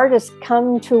 eclectic artists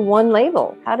come to one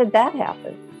label? How did that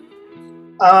happen?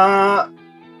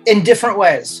 In different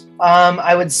ways.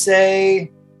 I would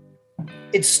say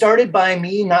it started by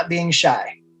me not being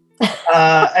shy.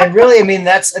 And really,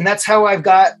 that's how I've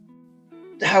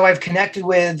connected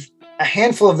with a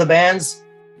handful of the bands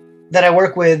that I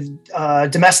work with,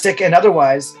 domestic and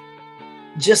otherwise.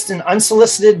 Just an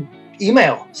unsolicited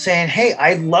email saying, hey,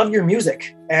 I love your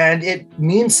music and it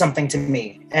means something to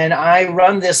me. And I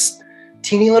run this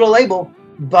teeny little label,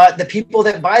 but the people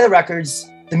that buy the records,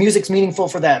 the music's meaningful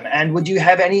for them. And would you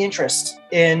have any interest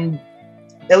in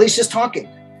at least just talking?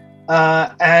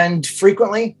 And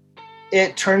frequently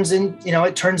it turns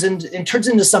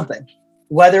into something,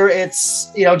 whether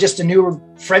it's, just a new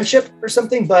friendship or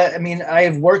something. But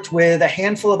I've worked with a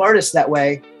handful of artists that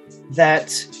way,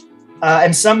 that,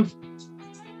 and some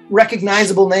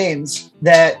recognizable names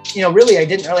that, really, I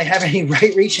didn't really have any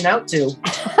right reaching out to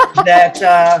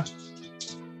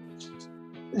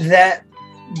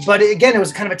but again, it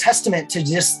was kind of a testament to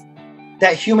just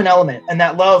that human element and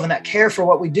that love and that care for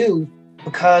what we do,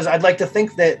 because I'd like to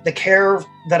think that the care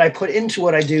that I put into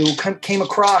what I do came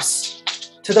across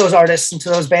to those artists and to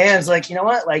those bands. Like, you know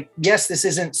what, like, yes, this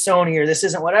isn't Sony or this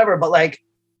isn't whatever, but like,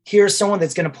 here's someone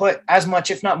that's going to put as much,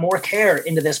 if not more, care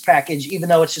into this package, even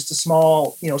though it's just a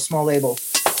small label.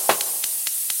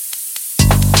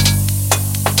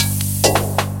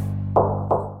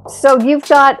 So you've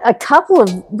got a couple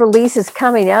of releases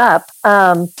coming up.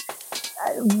 One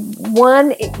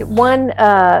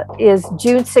is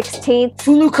June 16th.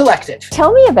 Fulu Collective.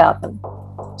 Tell me about them.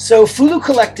 So Fulu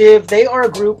Collective, they are a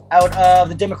group out of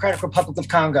the Democratic Republic of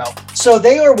Congo. So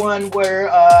they are one where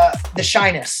the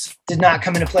shyness did not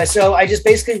come into play. So I just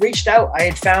basically reached out. I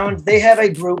had found they have a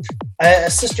group, a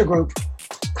sister group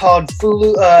called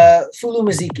Fulu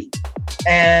Muziki.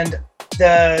 And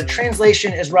the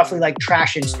translation is roughly like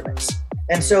trash instruments.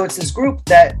 And so it's this group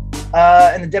that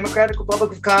in the Democratic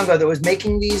Republic of Congo that was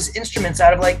making these instruments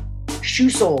out of like shoe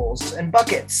soles and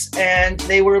buckets, and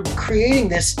they were creating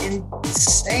this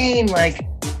insane like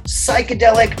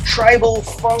psychedelic tribal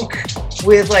funk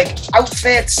with like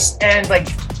outfits and like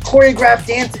choreographed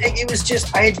dance. It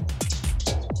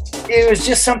was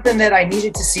just something that I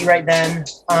needed to see right then.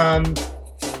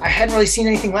 I hadn't really seen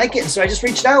anything like it, and so I just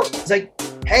reached out. It's like,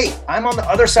 hey, I'm on the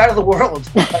other side of the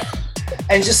world.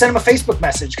 And just sent them a Facebook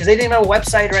message because they didn't have a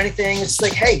website or anything. It's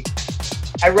like, hey,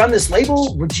 I run this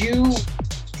label. Would you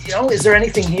know, is there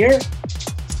anything here?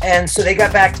 And so they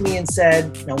got back to me and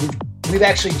said, no, we've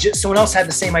actually someone else had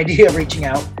the same idea of reaching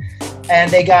out,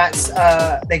 and they got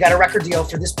a record deal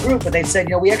for this group. But they said,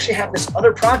 you know, we actually have this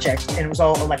other project, and it was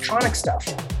all electronic stuff.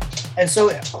 And so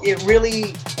it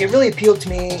really appealed to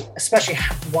me, especially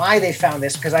why they found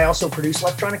this, because I also produce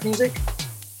electronic music,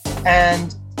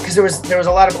 and because there was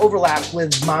a lot of overlap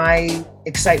with my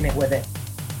excitement with it.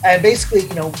 And basically,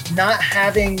 you know, not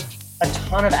having a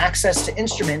ton of access to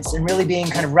instruments and really being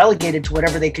kind of relegated to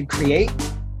whatever they could create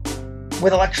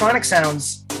with electronic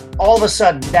sounds, all of a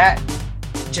sudden that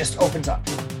just opens up.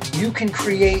 You can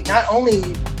create not only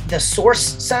the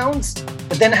source sounds,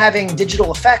 but then having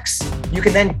digital effects, you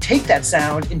can then take that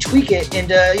sound and tweak it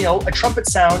into, you know, a trumpet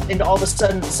sound into all of a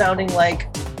sudden sounding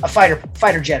like a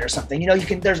fighter jet or something. You know,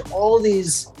 there's all of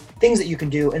these things that you can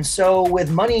do. And so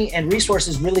with money and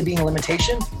resources really being a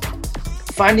limitation,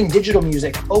 finding digital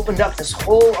music opened up this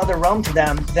whole other realm to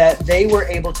them that they were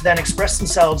able to then express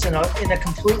themselves in a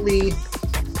completely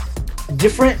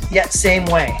different yet same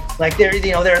way. Like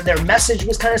their message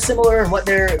was kind of similar, and what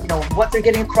they're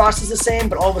getting across is the same,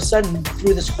 but all of a sudden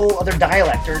through this whole other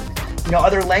dialect or, you know,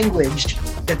 other language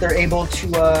that they're able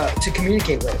to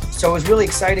communicate with. So it was really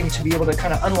exciting to be able to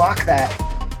kind of unlock that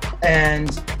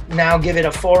and now give it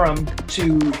a forum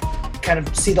to kind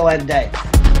of see the light of day.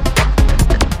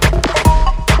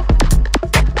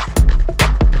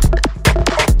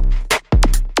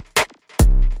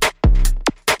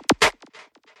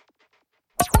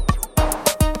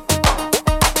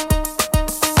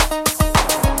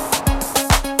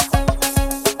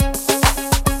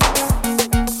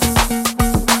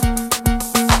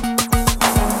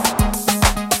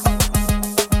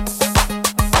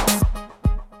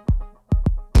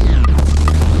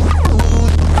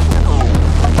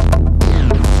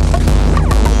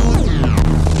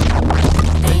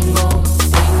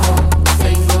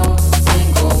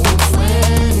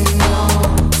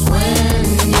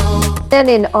 Then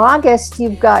in August,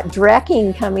 you've got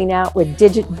Drecking coming out with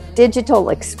Digital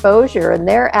Exposure, and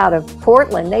they're out of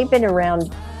Portland. They've been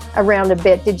around a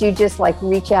bit. Did you just like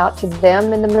reach out to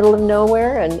them in the middle of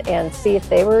nowhere and see if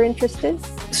they were interested?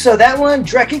 So that one,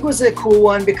 Drecking, was a cool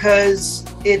one because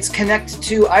it's connected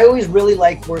to, I always really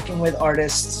like working with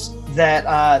artists that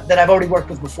I've already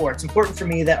worked with before. It's important for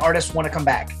me that artists want to come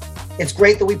back. It's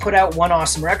great that we put out one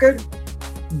awesome record,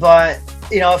 but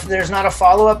you know, if there's not a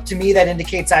follow-up, to me that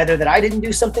indicates either that I didn't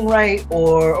do something right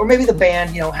or maybe the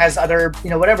band, you know, has other, you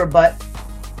know, whatever. But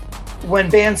when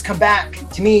bands come back,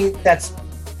 to me that's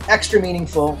extra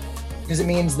meaningful because it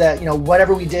means that, you know,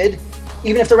 whatever we did,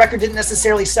 even if the record didn't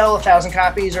necessarily sell 1,000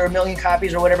 copies or 1,000,000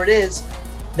 copies or whatever it is,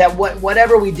 that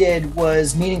whatever we did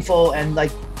was meaningful and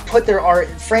like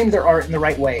framed their art in the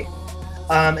right way.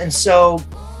 And so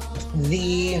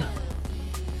the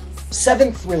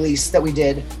 7th release that we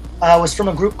did was from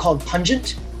a group called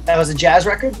Pungent. That was a jazz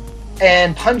record,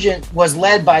 and Pungent was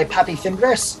led by Papi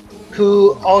Fimbres,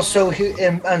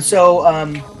 and so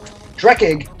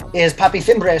Drekig is Papi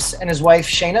Fimbres and his wife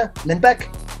Shayna Lindbeck.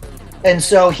 And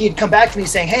so he'd come back to me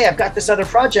saying, "Hey, I've got this other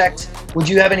project. Would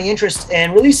you have any interest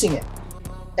in releasing it?"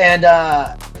 And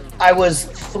I was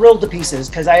thrilled to pieces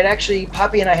because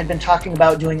Papi and I had been talking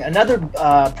about doing another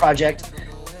project.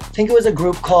 I think it was a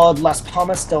group called Las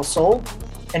Palmas del Sol.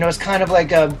 And it was kind of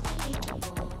like a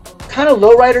kind of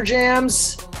lowrider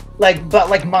jams,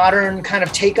 but modern kind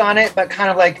of take on it, but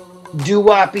kind of like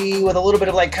doo-woppy with a little bit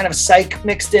of like kind of psych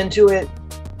mixed into it.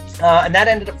 And that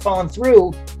ended up falling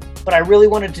through, but I really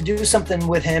wanted to do something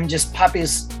with him. Just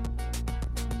Papi's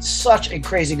such a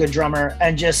crazy good drummer,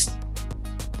 and just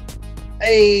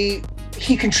he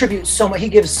contributes so much. He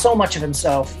gives so much of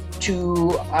himself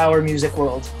to our music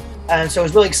world. And so it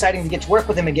was really exciting to get to work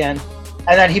with him again.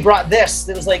 And then he brought this.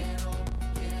 It was like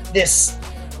this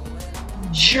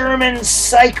German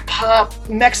psych pop,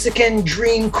 Mexican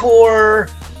dreamcore,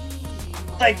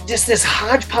 like just this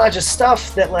hodgepodge of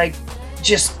stuff that like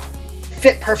just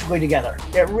fit perfectly together.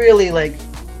 It really like,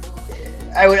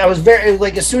 I was very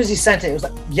like, as soon as he sent it, it was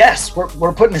like, yes,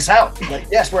 we're putting this out. Like,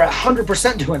 yes, we're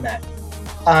 100% doing that.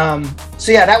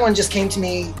 So yeah, that one just came to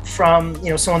me from,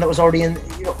 someone that was already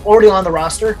already on the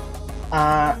roster.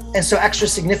 And so extra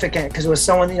significant because it was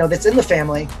someone, that's in the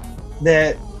family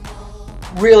that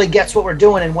really gets what we're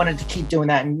doing and wanted to keep doing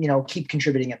that and, keep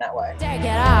contributing in that way.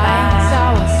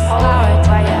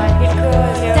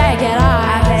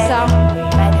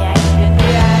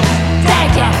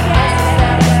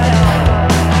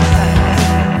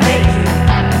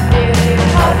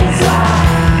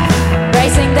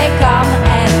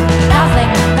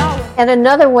 And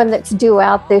another one that's due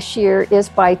out this year is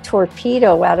by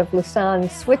Torpedo out of Lausanne,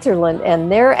 Switzerland,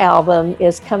 and their album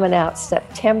is coming out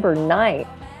September 9th.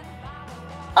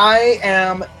 I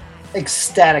am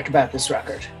ecstatic about this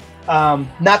record.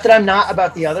 Not that I'm not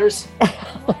about the others,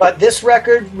 but this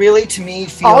record really, to me,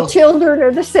 feels... All children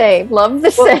are the same, love the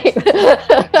same.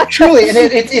 Truly, and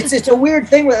it's a weird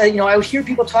thing. I would hear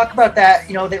people talk about that,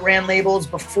 that ran labels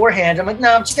beforehand. I'm like,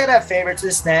 no, I'm just gotta have favorites,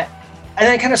 this and that. And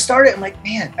then I kind of started, I'm like,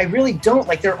 man, I really don't.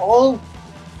 Like, they're all...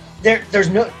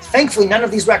 Thankfully, none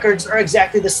of these records are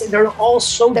exactly the same. They're all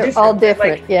so different. They're all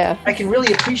different, yeah. I can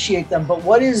really appreciate them. But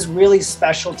what is really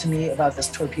special to me about this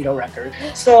Torpedo record?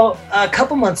 So a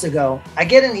couple months ago, I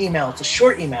get an email. It's a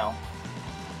short email.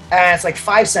 And it's like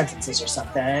 5 sentences or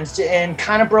something. And it's in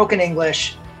kind of broken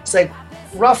English. It's like,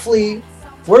 roughly,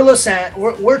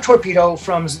 we're Torpedo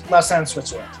from Lausanne,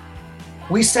 Switzerland.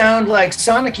 We sound like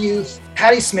Sonic Youth,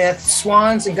 Patti Smith,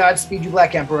 Swans, and Godspeed You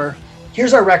Black Emperor.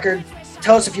 Here's our record.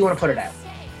 Tell us if you want to put it out.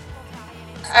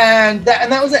 And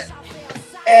that was it.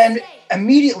 And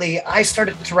immediately I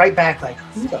started to write back like,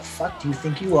 who the fuck do you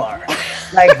think you are?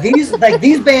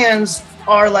 these bands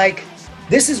are like,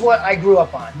 this is what I grew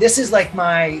up on. This is like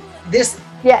Yeah,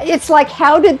 it's like,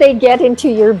 how did they get into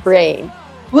your brain?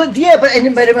 Well, yeah, but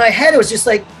in my head it was just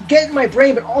like, get in my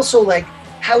brain, but also like,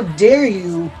 how dare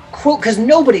you quote, because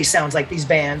nobody sounds like these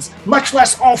bands, much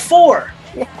less all four.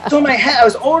 Yeah. So in my head, I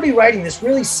was already writing this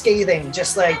really scathing,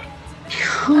 just like,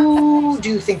 who do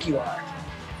you think you are?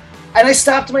 And I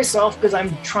stopped myself because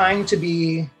I'm trying to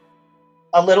be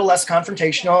a little less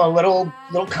confrontational, a little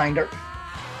kinder.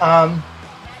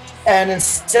 And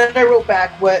instead I wrote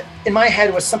back what in my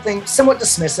head was something somewhat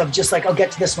dismissive, just like, I'll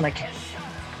get to this when I can.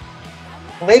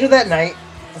 Later that night,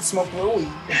 I smoked a little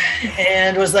weed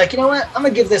and was like, you know what? I'm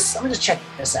gonna just check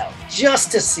this out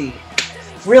just to see.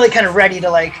 Really kind of ready to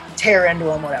like tear into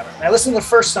them, whatever. And I listened to the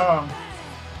first song.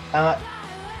 Oh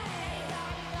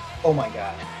my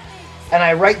God. And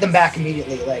I write them back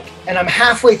immediately, and I'm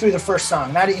halfway through the first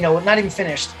song, not even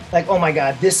finished. Like, oh my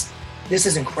God, this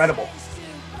is incredible.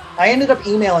 I ended up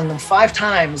emailing them 5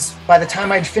 times by the time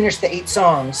I'd finished the 8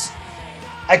 songs.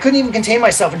 I couldn't even contain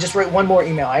myself and just write one more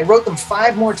email. I wrote them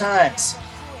 5 more times.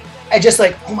 I just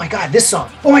like, oh my God, this song.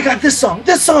 Oh my God, this song.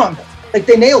 Like,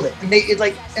 they nailed it.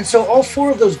 And so all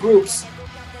 4 of those groups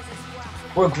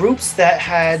were groups that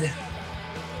had,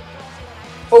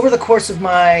 over the course of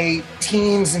my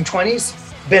teens and 20s,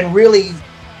 been really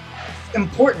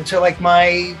important to like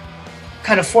my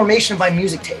kind of formation of my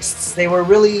music tastes. They were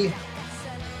really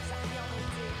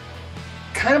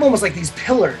kind of almost like these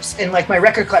pillars in like my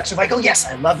record collection of like, oh yes,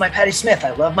 I love my Patti Smith.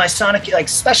 I love my Sonic, like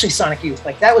especially Sonic Youth.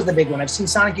 Like that was the big one. I've seen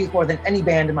Sonic Youth more than any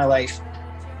band in my life.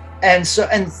 And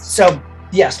so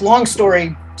yes, long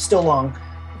story, still long.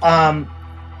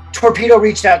 Torpedo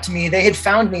reached out to me. They had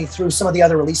found me through some of the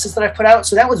other releases that I put out.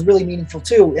 So that was really meaningful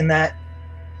too, in that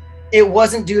it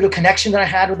wasn't due to a connection that I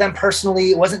had with them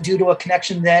personally. It wasn't due to a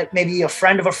connection that maybe a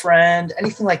friend of a friend,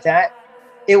 anything like that.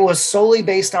 It was solely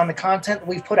based on the content that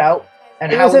we've put out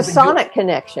and how it was a sonic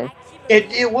connection.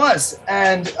 It was.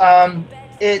 And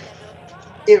it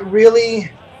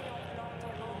really,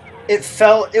 it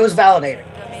was validating.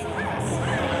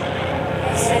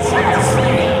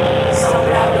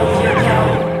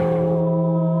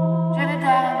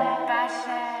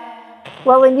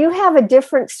 Well, and you have a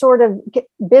different sort of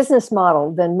business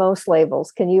model than most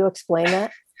labels. Can you explain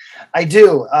that? I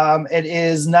do. It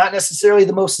is not necessarily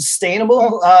the most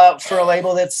sustainable for a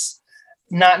label that's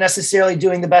not necessarily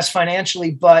doing the best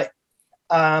financially, but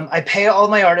I pay all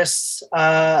my artists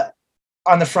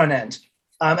on the front end.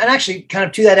 And actually, kind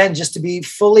of to that end, just to be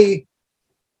fully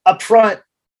upfront,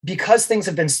 because things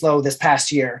have been slow this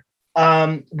past year,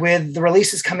 with the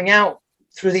releases coming out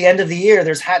through the end of the year,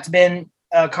 there's had to been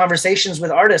conversations with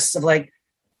artists of like,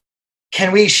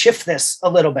 can we shift this a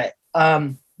little bit?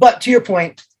 But to your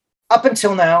point, up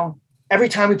until now, every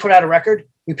time we put out a record,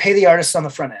 we pay the artists on the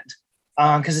front end,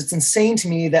 because it's insane to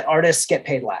me that artists get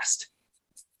paid last.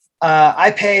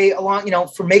 I pay along,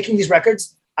 for making these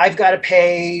records, I've got to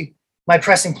pay my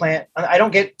pressing plant. I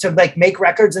don't get to like make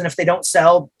records, and if they don't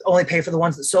sell, only pay for the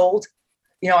ones that sold.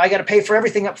 I got to pay for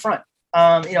everything up front.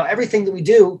 Everything that we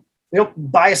do, We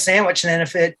don't buy a sandwich and then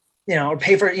if it, or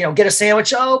pay for, get a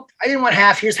sandwich. Oh, I didn't want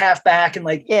half. Here's half back. And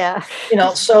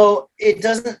so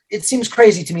it seems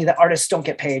crazy to me that artists don't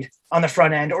get paid on the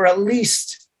front end, or at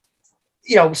least,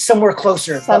 somewhere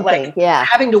closer. Something, but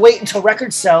having to wait until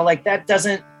records sell, that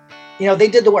doesn't, they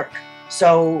did the work.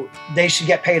 So they should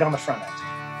get paid on the front end.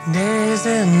 Days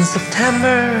in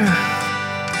September,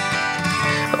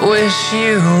 wish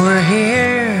you were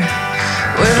here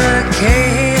with a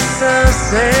case of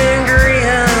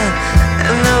sangria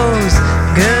and those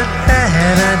good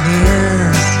bad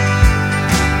ideas.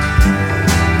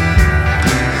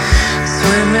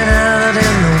 Swimming out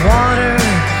in the water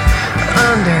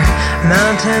under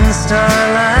mountain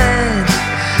starlight.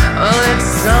 Oh,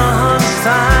 it's on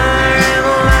fire and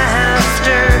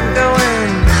laughter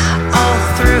going all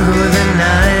through the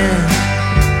night.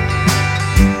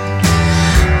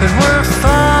 But we're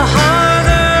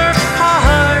farther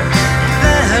apart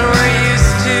than we're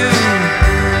used to.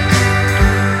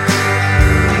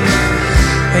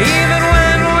 Even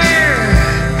when we're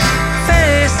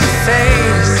face to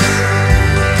face.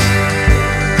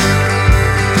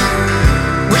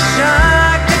 Wish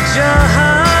I could just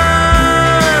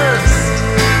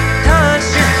touch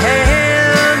your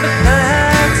hand, but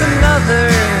that's another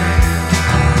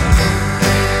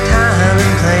time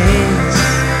and place.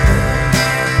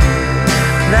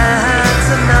 That's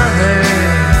another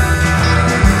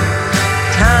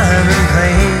time and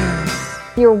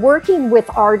place. You're working with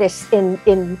artists in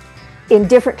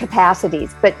different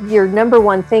capacities, but your number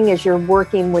one thing is you're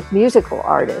working with musical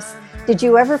artists. Did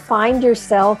you ever find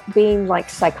yourself being like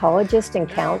psychologist and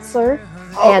counselor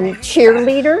and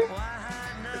cheerleader?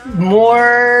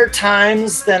 More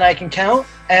times than I can count,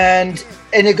 and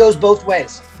it goes both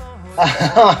ways.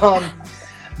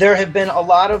 There have been a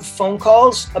lot of phone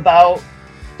calls about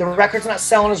the record's not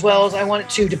selling as well as I want it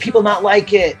to. Do people not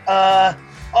like it?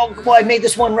 Oh, well, I made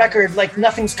this one record,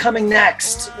 nothing's coming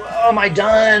next. Oh, am I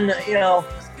done?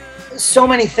 So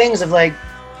many things of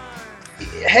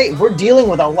hey, we're dealing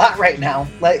with a lot right now.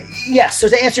 Yes. So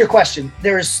to answer your question,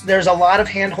 there's a lot of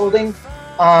hand-holding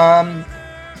for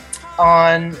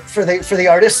the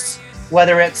artists,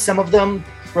 whether it's some of them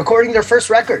recording their first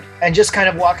record and just kind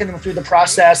of walking them through the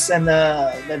process and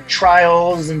the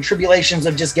trials and tribulations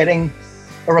of just getting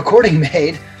a recording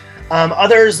made.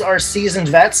 Others are seasoned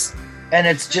vets, and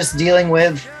it's just dealing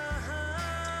with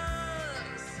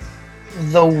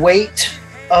the weight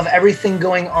of everything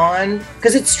going on,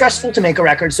 because it's stressful to make a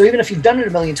record. So even if you've done it a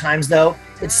million times, though,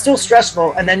 it's still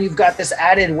stressful. And then you've got this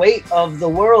added weight of the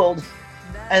world.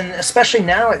 And especially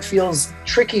now it feels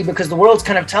tricky because the world's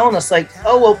kind of telling us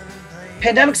oh, well,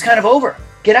 pandemic's kind of over.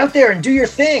 Get out there and do your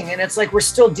thing. And it's we're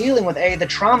still dealing with the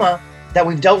trauma that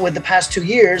we've dealt with the past 2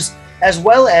 years, as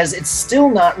well as it's still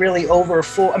not really over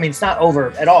it's not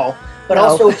over at all, but No.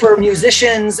 Also for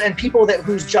musicians and people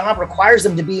whose job requires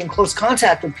them to be in close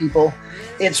contact with people,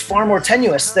 it's far more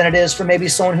tenuous than it is for maybe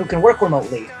someone who can work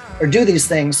remotely or do these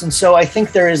things. And so I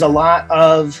think there is a lot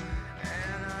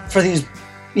for these,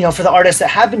 for the artists that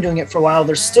have been doing it for a while,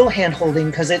 there's still hand-holding,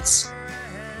 because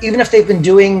even if they've been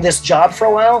doing this job for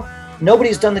a while,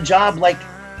 nobody's done the job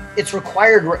it's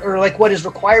required, or what is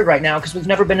required right now, because we've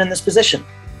never been in this position.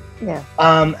 Yeah.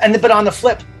 But on the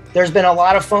flip, there's been a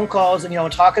lot of phone calls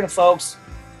and, talking to folks.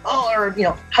 Oh, or,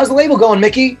 how's the label going,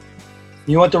 Mickey?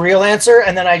 You want the real answer?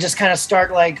 And then I just kind of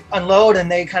start unload, and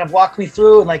they kind of walk me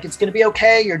through and it's going to be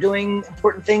okay. You're doing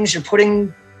important things. You're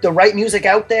putting the right music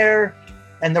out there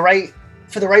and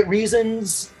for the right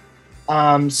reasons.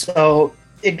 So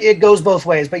it goes both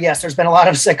ways, but yes, there's been a lot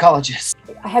of psychologists.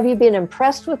 Have you been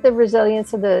impressed with the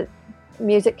resilience of the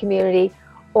music community,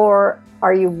 or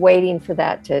are you waiting for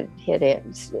that to hit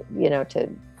in,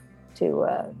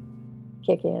 to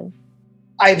kick in?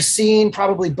 I've seen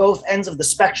probably both ends of the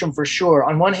spectrum for sure.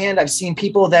 On one hand, I've seen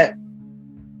people that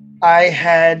I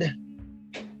had,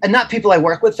 and not people I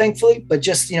work with, thankfully, but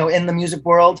just, in the music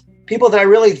world, people that I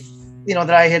really,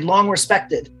 that I had long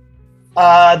respected,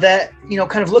 that,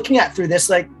 kind of looking at through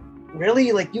this, really,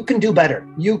 you can do better.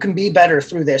 You can be better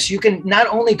through this. You can, not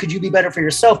only could you be better for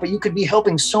yourself, but you could be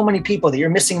helping so many people that you're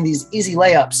missing these easy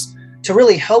layups to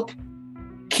really help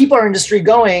keep our industry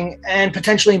going and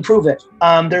potentially improve it.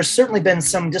 There's certainly been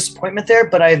some disappointment there,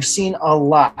 but I've seen a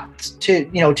lot, to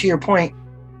your point,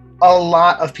 a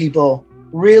lot of people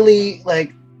really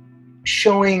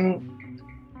showing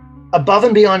above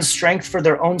and beyond strength for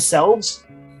their own selves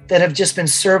that have just been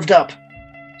served up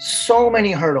so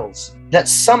many hurdles that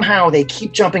somehow they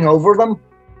keep jumping over them,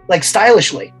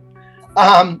 stylishly.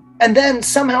 And then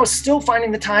somehow still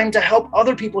finding the time to help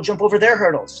other people jump over their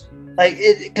hurdles.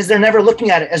 Because they're never looking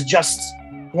at it as just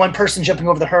one person jumping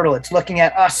over the hurdle. It's looking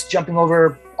at us jumping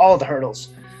over all of the hurdles.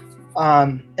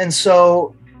 And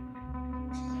so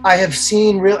I have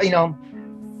seen really,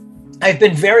 I've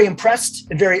been very impressed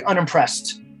and very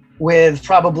unimpressed with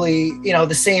probably,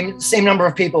 the same number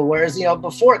of people. Whereas,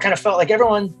 before it kind of felt like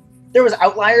there was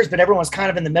outliers, but everyone was kind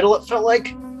of in the middle. It felt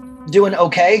like doing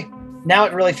okay. Now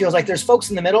it really feels like there's folks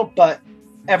in the middle, but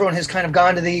everyone has kind of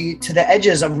gone to the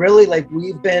edges of really, like,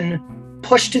 we've been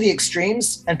pushed to the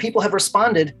extremes and people have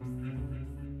responded,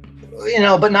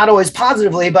 but not always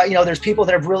positively. But, there's people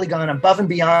that have really gone above and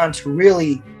beyond to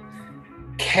really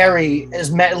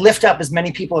lift up as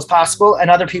many people as possible,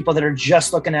 and other people that are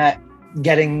just looking at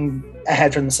getting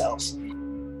ahead for themselves.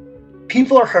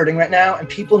 People are hurting right now, and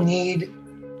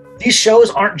these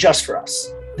shows aren't just for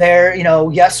us. They're,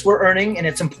 yes, we're earning, and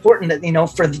it's important that,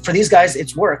 for these guys,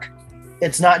 it's work.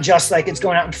 It's not just like it's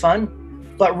going out and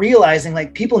fun, but realizing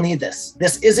like people need this.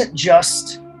 This isn't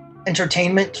just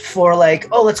entertainment for like,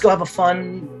 oh, let's go have a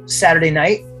fun Saturday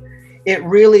night. It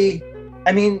really,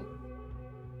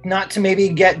 not to maybe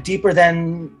get deeper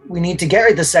than we need to get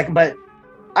right this second, but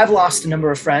I've lost a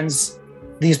number of friends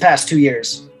these past 2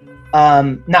 years,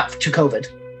 not to COVID.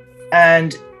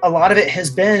 And a lot of it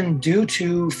has been due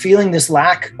to feeling this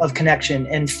lack of connection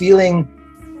and feeling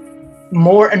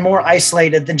more and more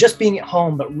isolated than just being at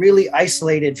home, but really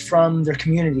isolated from their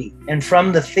community and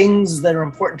from the things that are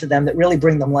important to them that really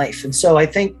bring them life. And so I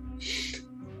think,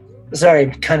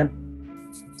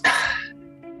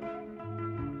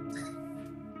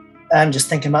 I'm just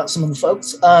thinking about some of the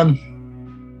folks.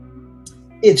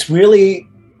 It's really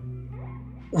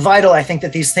vital, I think,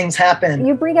 that these things happen.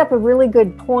 You bring up a really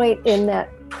good point in that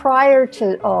prior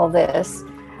to all this,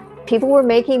 people were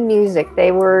making music.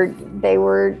 They were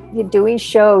doing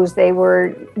shows. They were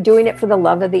doing it for the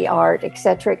love of the art, et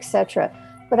cetera, et cetera.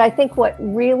 But I think what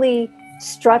really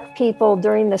struck people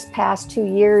during this past 2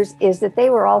 years is that they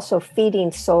were also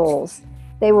feeding souls.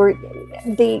 They were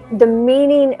the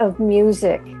meaning of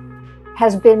music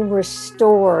has been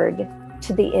restored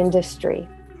to the industry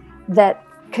that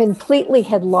completely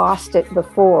had lost it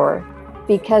before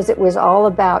because it was all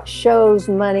about shows,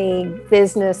 money,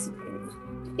 business,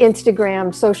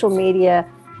 Instagram, social media,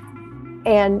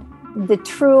 and the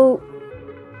true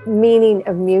meaning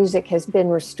of music has been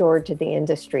restored to the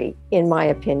industry, in my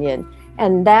opinion.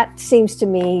 And that seems to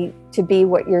me to be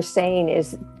what you're saying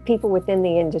is people within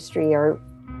the industry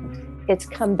it's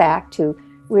come back to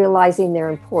realizing their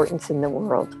importance in the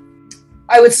world.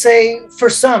 I would say for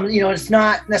some, it's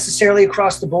not necessarily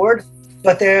across the board,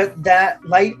 but that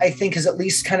light, I think, is at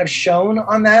least kind of shown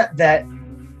on that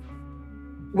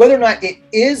whether or not it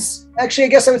is, actually, I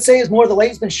guess I would say is more the light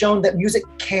has been shown that music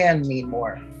can mean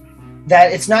more.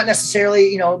 That it's not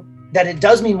necessarily, that it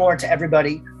does mean more to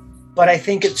everybody, but I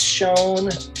think it's shown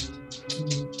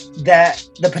that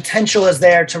the potential is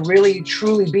there to really,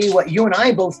 truly be what you and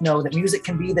I both know, that music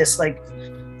can be this like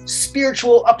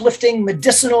spiritual, uplifting,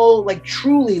 medicinal, like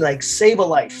truly like save a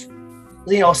life.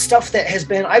 Stuff that has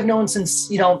been, I've known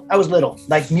since, I was little.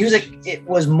 Like music, it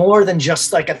was more than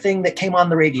just like a thing that came on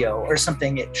the radio or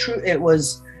something. It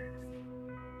was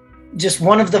just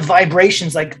one of the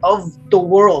vibrations like of the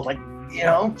world. Like,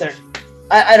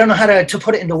 I don't know how to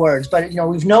put it into words, but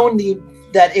we've known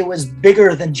that it was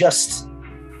bigger than just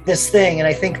this thing. And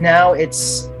I think now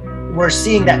we're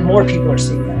seeing that more people are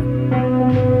seeing that.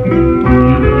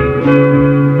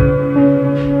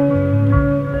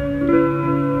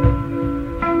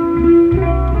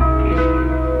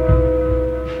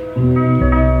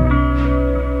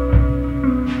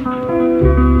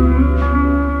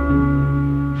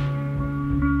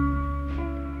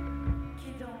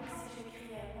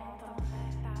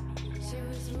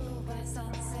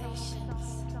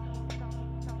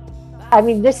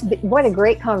 What a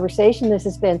great conversation this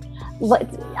has been.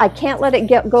 I can't let it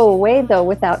go away, though,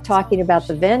 without talking about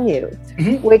the venue,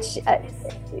 which,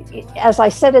 as I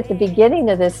said at the beginning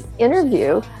of this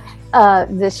interview,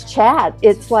 this chat,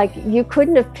 it's like you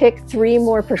couldn't have picked 3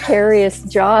 more precarious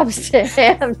jobs to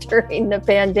have during the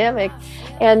pandemic.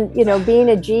 And, being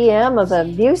a GM of a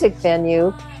music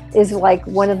venue is like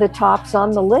one of the tops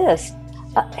on the list.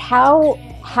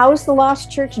 How's the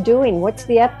Lost Church doing? What's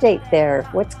the update there?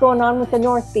 What's going on with the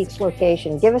North Beach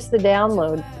location? Give us the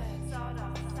download.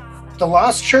 The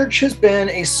Lost Church has been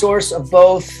a source of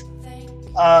both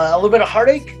a little bit of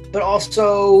heartache, but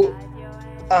also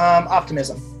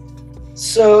optimism.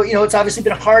 So, it's obviously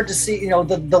been hard to see,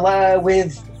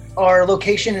 with our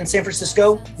location in San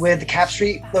Francisco, with the Cap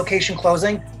Street location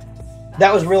closing,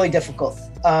 that was really difficult.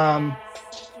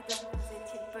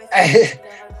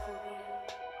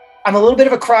 I'm a little bit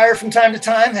of a crier from time to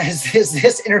time, as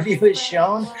this interview has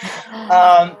shown.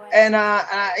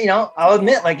 You know, I'll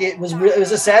admit, like, it was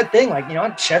a sad thing. Like, you know,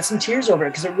 I shed some tears over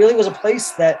it because it really was a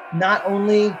place that not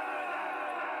only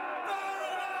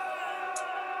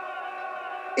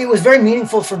it was very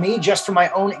meaningful for me, just from my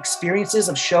own experiences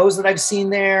of shows that I've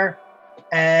seen there,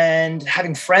 and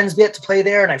having friends get to play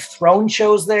there, and I've thrown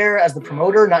shows there as the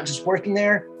promoter, not just working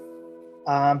there,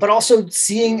 but also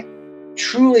seeing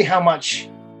truly how much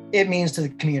it means to the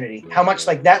community, how much,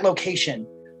 like, that location,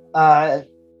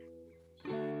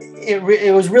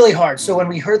 it was really hard. So when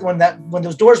we heard when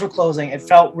those doors were closing, it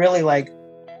felt really like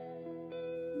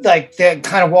the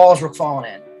kind of walls were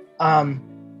falling in,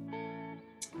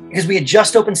 because we had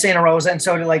just opened Santa Rosa, and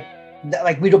so like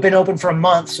we'd been open for a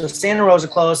month, so Santa Rosa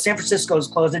closed, San Francisco's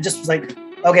closed. It just was like,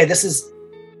 okay,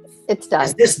 it's done.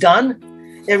 Is this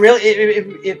done? It really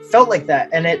it felt like that,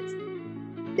 and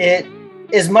it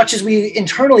as much as we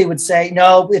internally would say,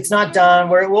 no, it's not done,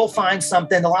 we'll find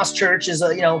something. The Lost Church is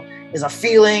a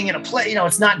feeling and a play, you know,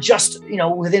 it's not just, you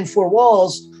know, within four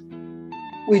walls.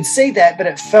 We'd say that, but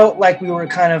it felt like we were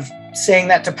kind of saying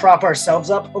that to prop ourselves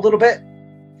up a little bit.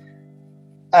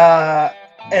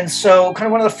 And so kind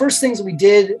of one of the first things that we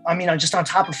did, I mean, just on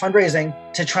top of fundraising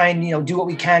to try and, you know, do what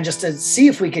we can just to see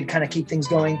if we could kind of keep things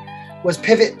going, was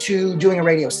pivot to doing a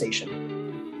radio station.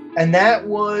 And that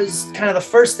was kind of the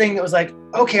first thing that was like,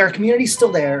 okay, our community's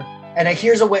still there. And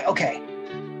here's a way, okay.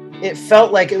 It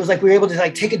felt like, it was like we were able to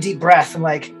like take a deep breath, and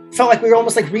like, felt like we were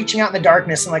almost like reaching out in the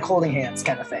darkness and like holding hands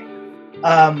kind of thing.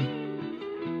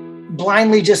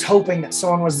 Blindly just hoping that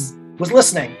someone was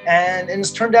listening. And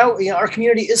it's turned out, you know, our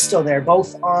community is still there,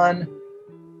 both on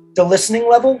the listening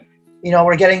level. You know,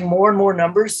 we're getting more and more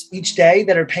numbers each day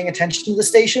that are paying attention to the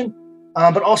station,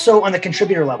 but also on the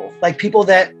contributor level, like people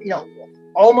that, you know,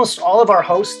 almost all of our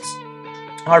hosts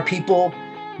are people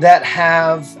that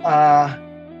have,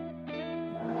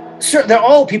 they're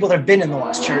all people that have been in the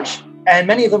Lost Church, and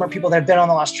many of them are people that have been on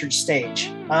the Lost Church stage.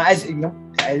 As you know,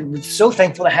 I was so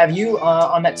thankful to have you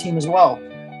on that team as well.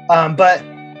 But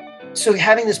so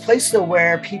having this place though,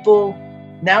 where people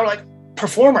now, like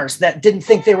performers that didn't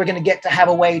think they were going to get to have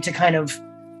a way to kind of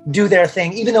do their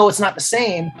thing, even though it's not the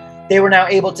same, they were now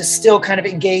able to still kind of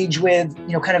engage with, you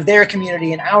know, kind of their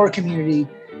community and our community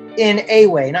in a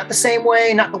way, not the same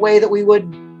way, not the way that we would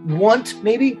want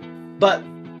maybe, but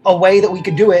a way that we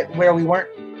could do it where we weren't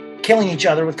killing each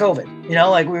other with COVID, you know,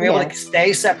 like we were able to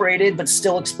stay separated, but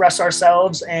still express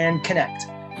ourselves and connect.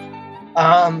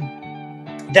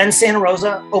 Then Santa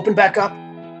Rosa opened back up,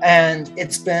 and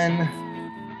it's been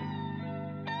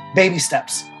baby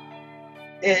steps.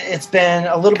 It's been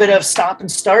a little bit of stop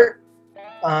and start.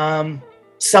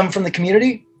 Some from the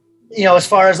community, you know, as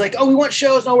far as like, oh, we want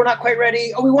shows. No, we're not quite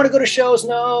ready. Oh, we want to go to shows.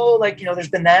 No, like, you know, there's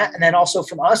been that. And then also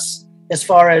from us, as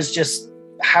far as just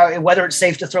whether it's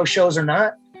safe to throw shows or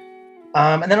not.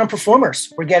 And then on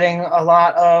performers, we're getting a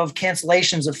lot of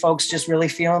cancellations of folks just really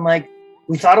feeling like,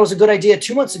 we thought it was a good idea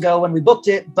 2 months ago when we booked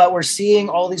it, but we're seeing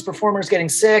all these performers getting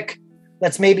sick.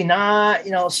 Let's maybe not,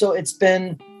 you know, so it's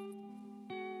been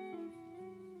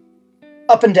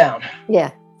up and down.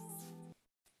 Yeah.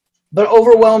 But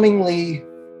overwhelmingly,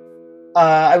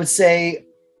 I would say,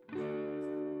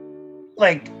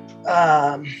 like,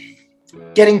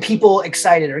 getting people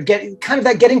excited, or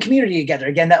getting community together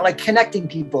again, that like connecting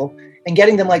people and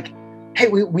getting them like, hey,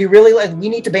 we really like, we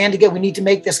need to band together. We need to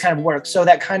make this kind of work. So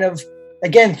that kind of,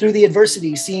 again, through the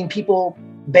adversity, seeing people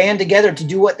band together to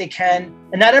do what they can,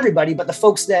 and not everybody, but the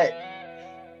folks that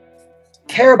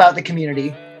care about the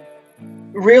community,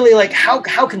 really like, how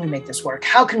can we make this work?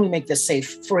 How can we make this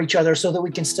safe for each other so that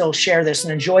we can still share this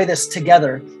and enjoy this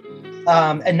together,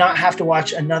 and not have to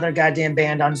watch another goddamn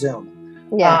band on Zoom?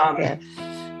 Yeah.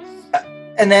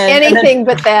 And then anything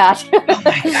but that. Oh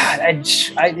my God,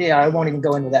 I won't even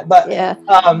go into that. But yeah.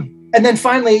 And then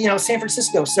finally, you know, San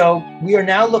Francisco. So we are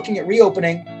now looking at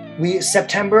reopening.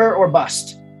 September or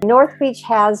bust. North Beach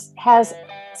has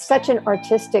such an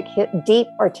deep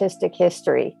artistic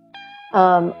history.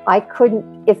 I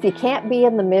couldn't, if you can't be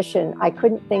in the Mission, I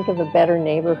couldn't think of a better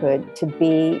neighborhood to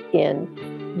be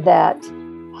in that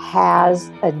has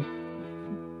a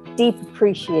deep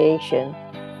appreciation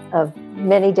of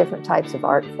many different types of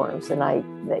art forms. And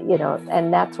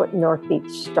and that's what North Beach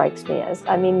strikes me as.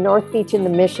 I mean, North Beach and the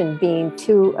Mission being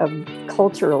two of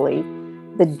culturally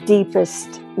the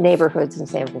deepest neighborhoods in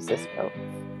San Francisco.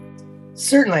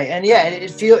 Certainly. And yeah,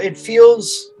 it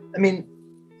feels, I mean,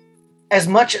 as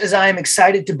much as I'm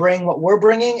excited to bring what we're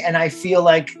bringing, and I feel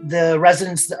like the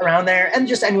residents around there and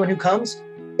just anyone who comes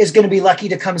is going to be lucky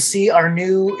to come see our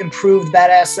new improved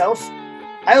badass self,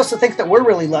 I also think that we're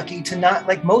really lucky to not,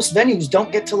 like most venues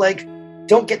don't get to like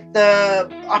don't get the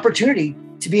opportunity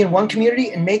to be in one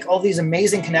community and make all these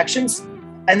amazing connections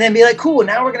and then be like, cool,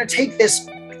 now we're going to take this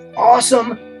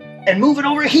awesome and move it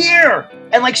over here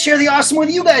and like share the awesome with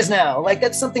you guys now. Like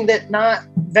that's something that not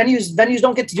venues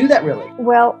don't get to do that really.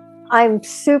 Well, I'm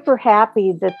super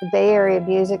happy that the Bay Area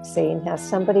music scene has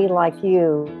somebody like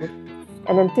you,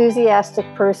 an enthusiastic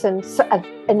person,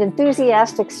 an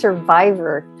enthusiastic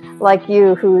survivor like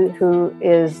you who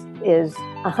is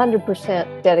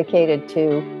 100% dedicated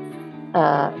to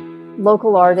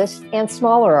local artists and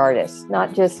smaller artists,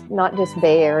 not just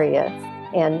Bay Area,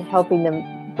 and helping them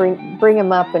bring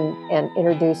them up and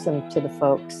introduce them to the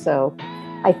folks. So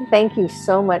I thank you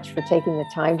so much for taking the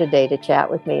time today to chat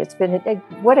with me. It's been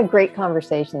what a great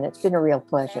conversation. It's been a real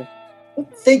pleasure.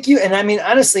 Thank you. And I mean,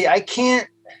 honestly, I can't,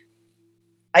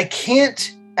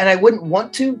 and I wouldn't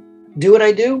want to do what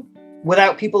I do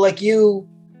without people like you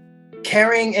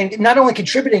caring and not only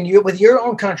contributing you with your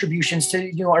own contributions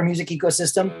to, our music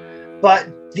ecosystem, but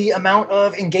the amount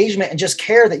of engagement and just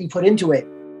care that you put into it,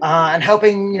 and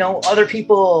helping, other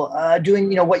people,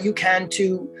 doing, what you can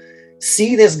to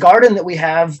see this garden that we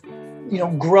have,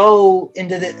 grow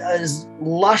into as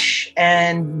lush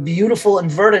and beautiful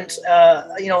and verdant,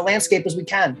 landscape as we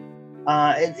can.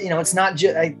 It's not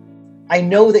just, I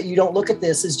know that you don't look at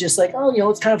this as just like, oh,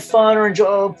 it's kind of fun or enjoy.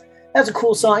 Oh, that's a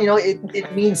cool song.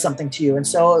 It means something to you. And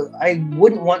so I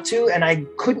wouldn't want to, and I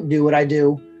couldn't do what I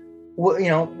do,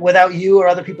 without you or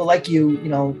other people like you,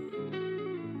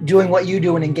 doing what you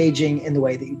do and engaging in the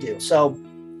way that you do. So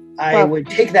I would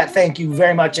take that thank you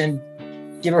very much and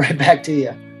give it right back to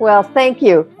you. Well, thank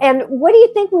you. And what do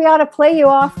you think we ought to play you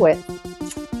off with?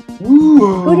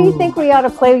 Ooh. Who do you think we ought to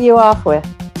play you off with?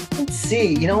 Let's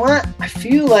see. You know what? I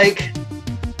feel like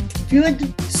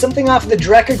something off the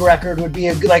Drekig record would be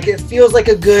it feels like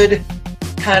a good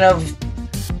kind of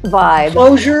vibe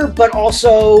closure, but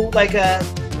also like a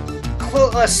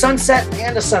sunset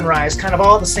and a sunrise, kind of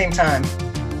all at the same time.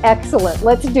 Excellent.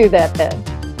 Let's do that then.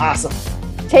 Awesome.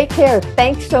 Take care.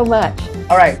 Thanks so much.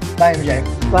 All right. Bye,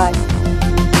 MJ. Bye.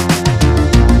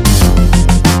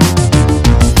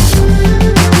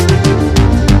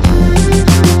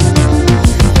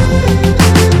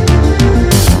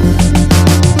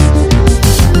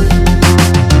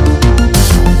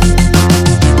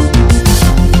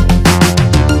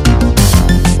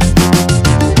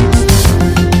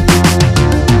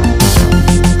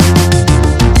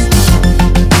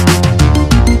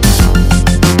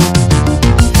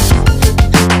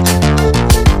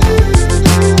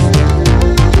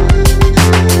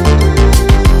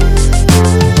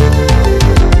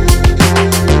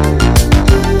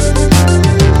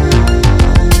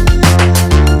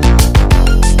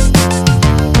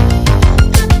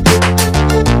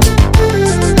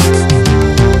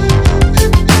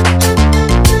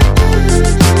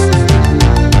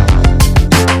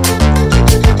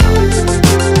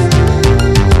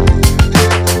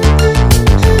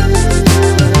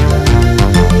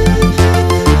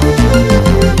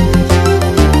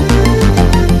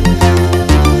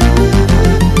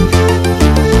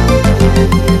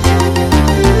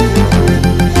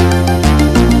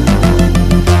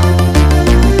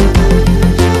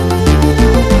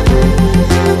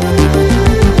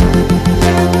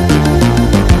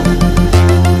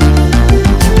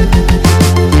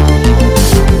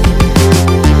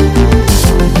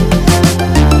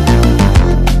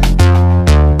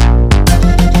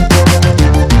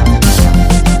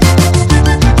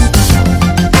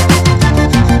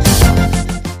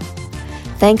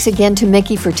 Thanks again to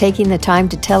Mickey for taking the time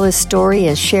to tell his story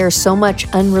and share so much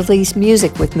unreleased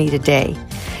music with me today.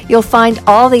 You'll find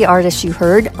all the artists you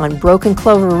heard on Broken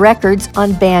Clover Records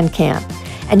on Bandcamp,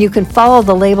 and you can follow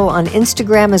the label on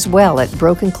Instagram as well at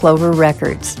Broken Clover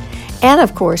Records. And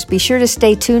of course, be sure to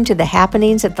stay tuned to the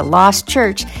happenings at the Lost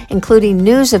Church, including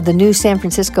news of the new San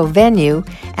Francisco venue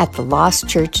at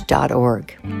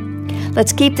thelostchurch.org.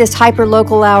 Let's keep this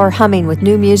hyper-local hour humming with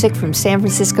new music from San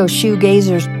Francisco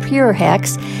shoegazers Pure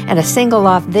Hex and a single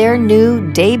off their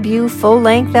new debut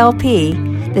full-length LP.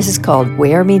 This is called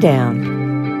Wear Me Down.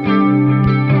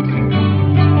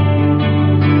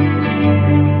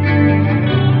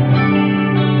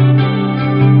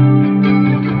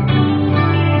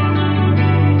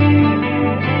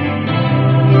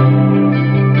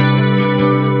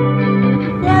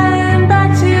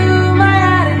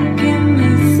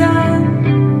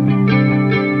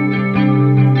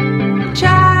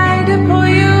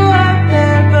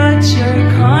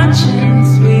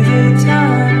 Conscience weighs a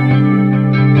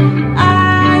ton.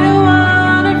 I don't want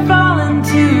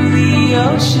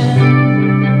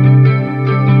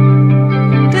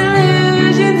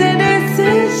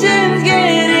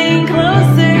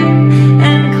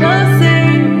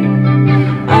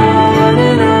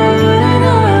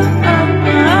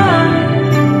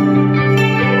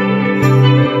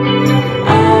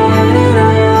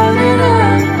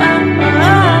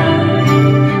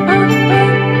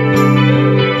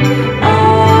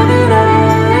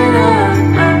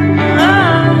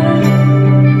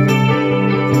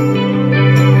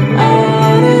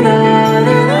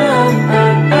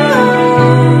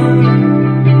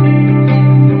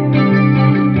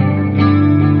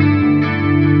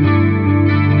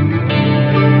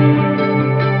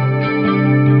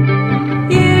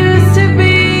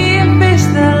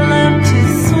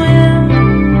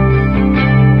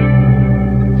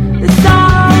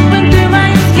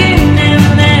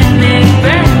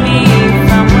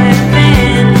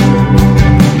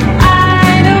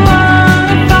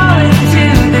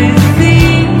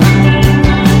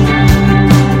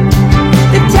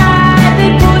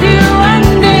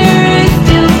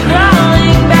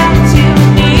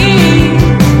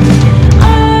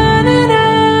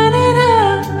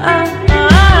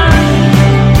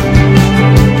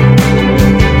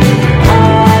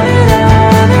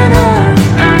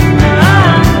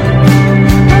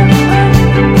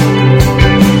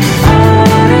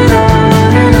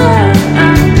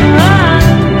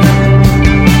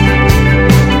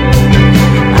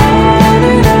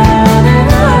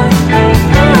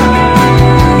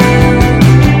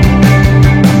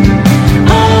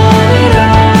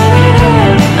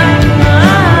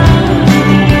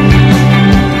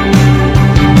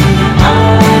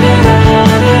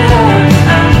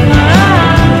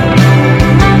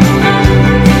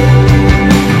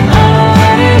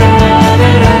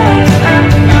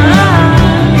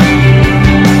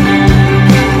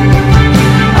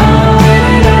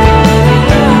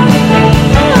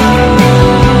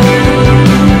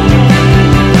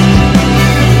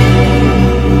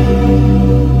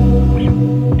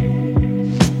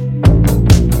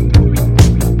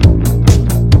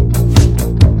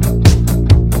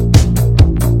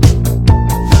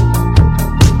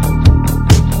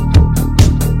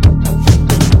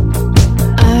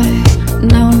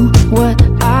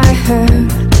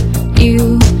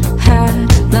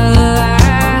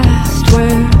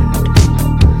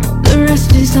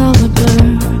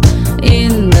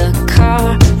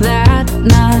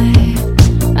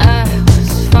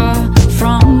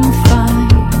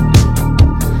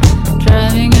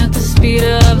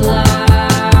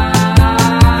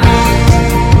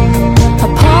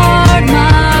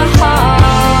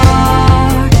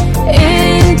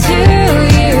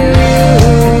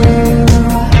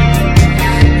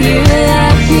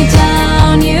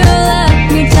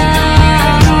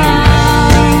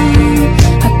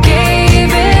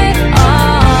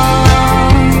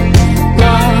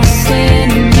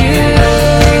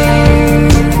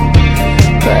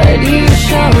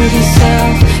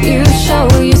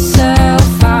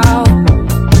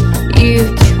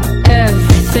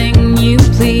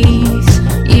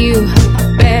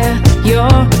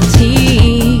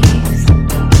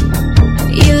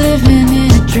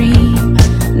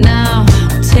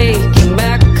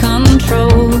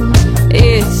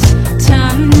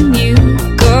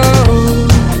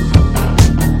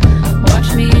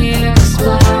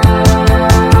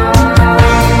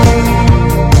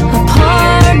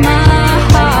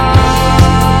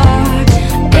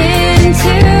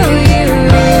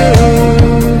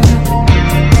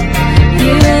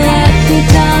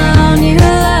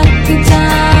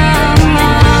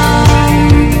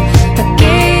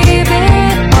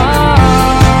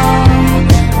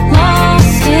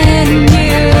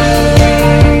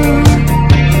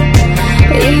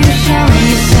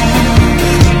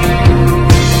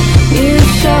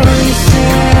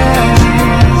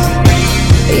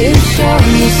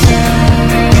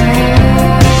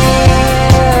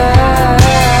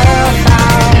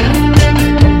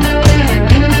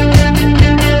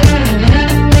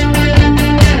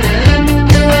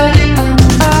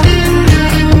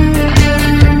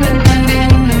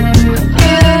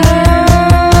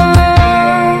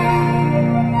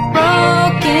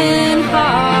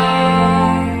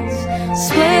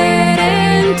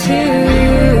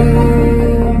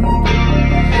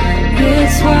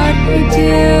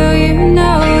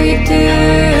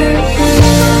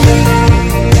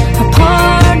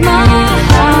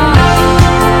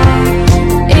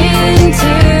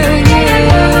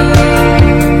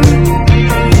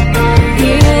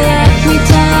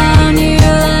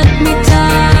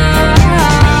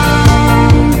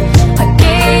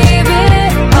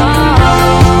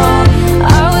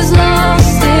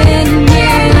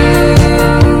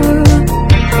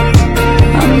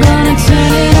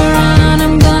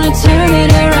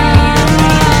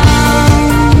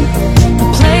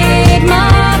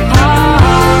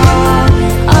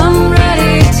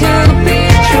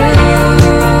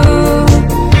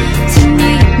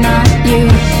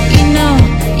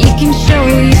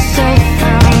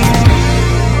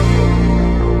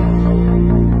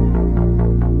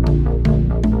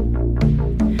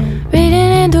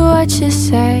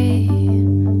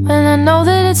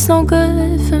it's no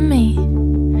good for me.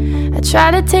 I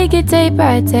try to take it day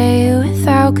by day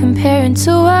without comparing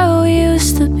to where we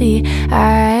used to be.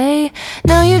 I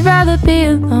know you'd rather be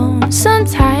alone.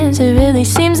 Sometimes it really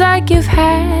seems like you've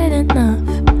had enough,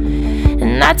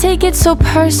 and I take it so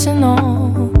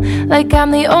personal, like I'm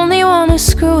the only one who's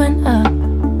screwing up.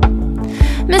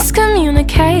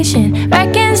 Miscommunication,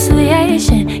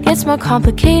 reconciliation gets more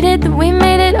complicated than we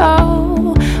made it all.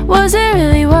 Was it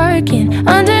really working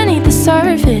underneath the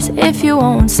surface? If you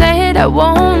won't say it, I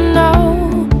won't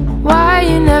know. Why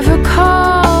you never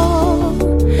call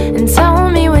and tell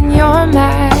me when you're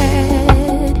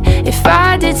mad? If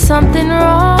I did something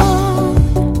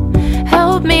wrong,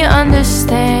 help me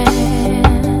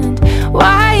understand.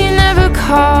 Why you never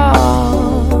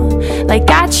call like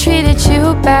I treated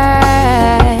you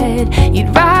bad?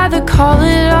 You'd rather call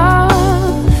it off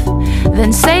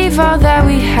than save all that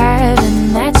we have,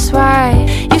 and that's why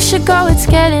you should go, it's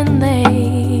getting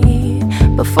late,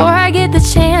 before I get the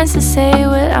chance to say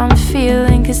what I'm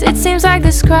feeling. Cause it seems like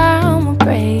this ground will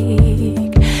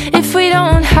break if we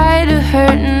don't hide the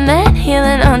hurt and then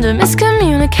healing under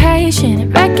miscommunication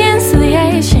and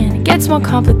reconciliation. It gets more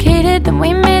complicated than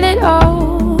we made it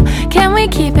all. Can we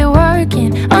keep it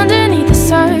working underneath the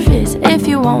surface? If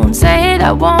you won't say it,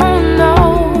 I won't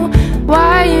know.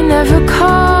 Why you never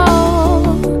call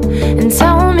and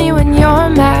tell me when you're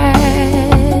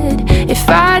mad? If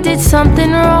I did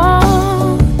something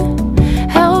wrong,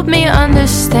 help me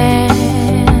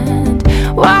understand.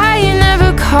 Why you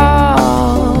never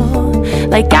call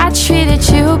like I treated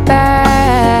you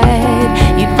bad?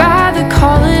 You'd rather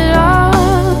call it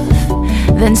off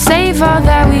than save all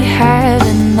that we have,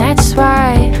 and that's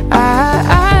why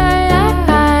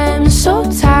I'm so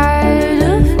tired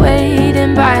of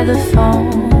waiting by the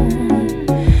phone.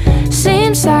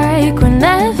 Seems like we're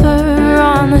never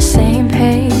on the same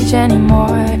page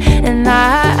anymore, and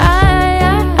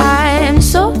I'm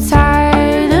so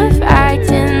tired of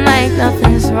acting like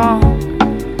nothing's wrong.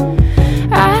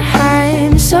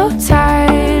 I'm so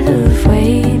tired of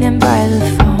waiting by the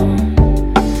phone,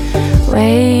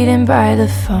 waiting by the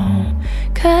phone.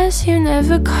 Cause you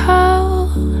never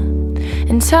call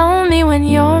and tell me when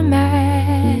you're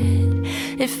mad.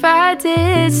 If I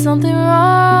did something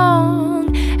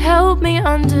wrong, help me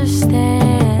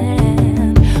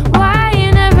understand. Why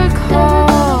you never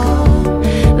call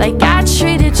like I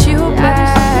treated you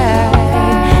bad?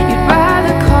 You'd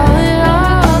rather call it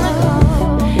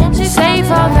off,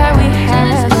 save all that we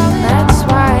have, and that's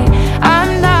why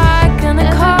I'm not gonna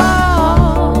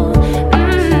call.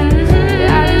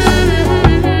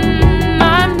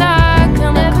 I'm not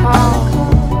gonna call.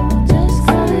 Just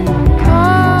gonna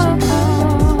call.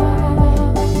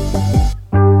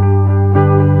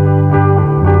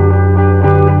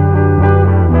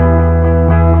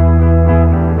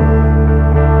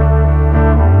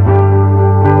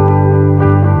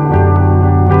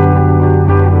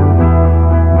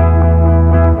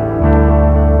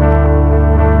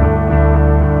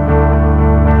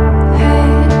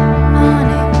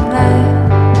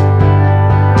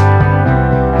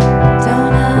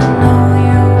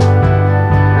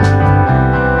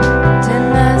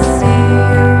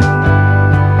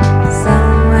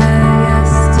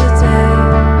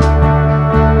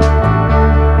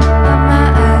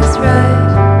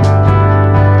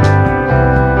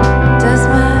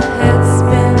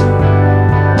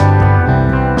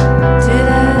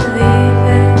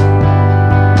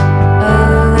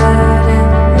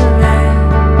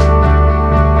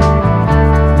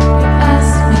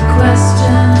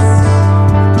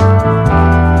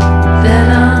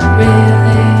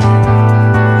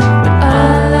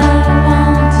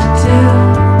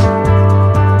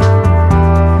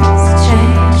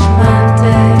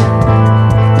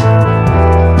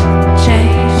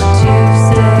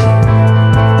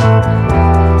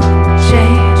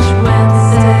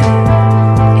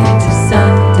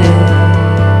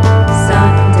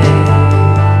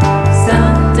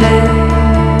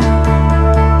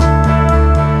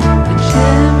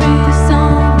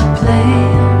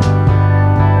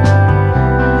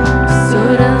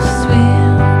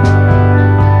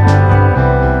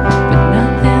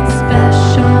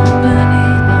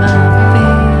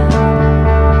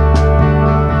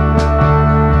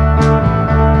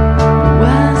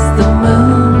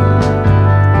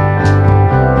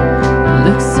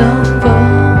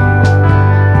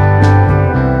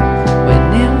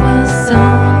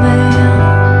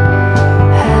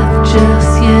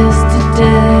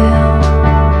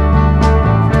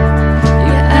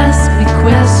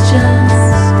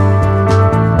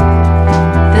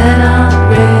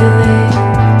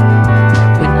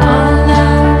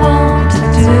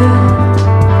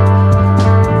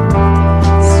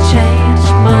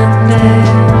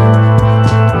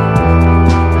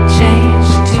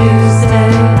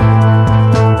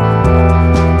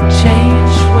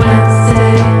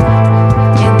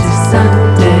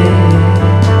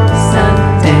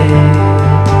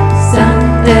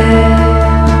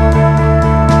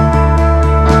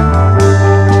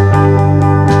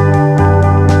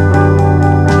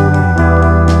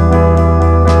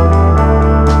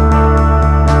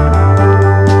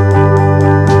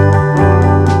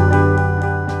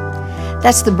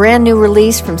 That's the brand new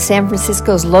release from San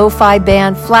Francisco's lo-fi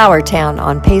band Flower Town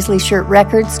on Paisley Shirt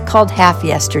Records called Half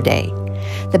Yesterday.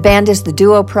 The band is the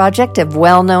duo project of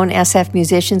well-known SF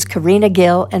musicians Karina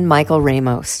Gill and Michael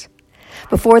Ramos.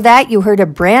 Before that, you heard a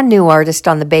brand new artist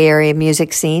on the Bay Area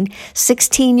music scene,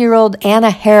 16-year-old Anna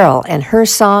Harrell and her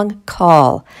song,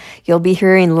 Call. You'll be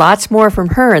hearing lots more from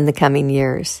her in the coming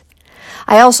years.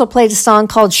 I also played a song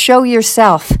called Show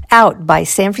Yourself, out by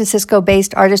San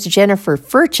Francisco-based artist Jennifer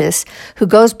Furchess, who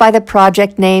goes by the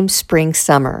project name Spring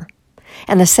Summer.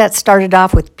 And the set started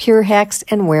off with Pure Hex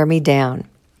and Wear Me Down.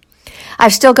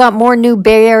 I've still got more new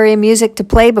Bay Area music to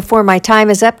play before my time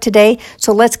is up today,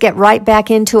 so let's get right back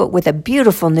into it with a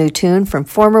beautiful new tune from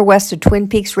former West of Twin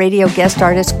Peaks radio guest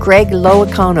artist Greg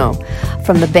Loicono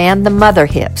from the band The Mother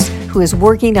Hips, who is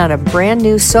working on a brand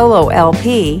new solo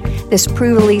LP. This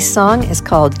pre-release song is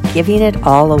called Giving It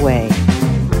All Away.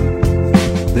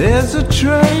 There's a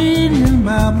train in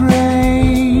my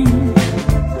brain,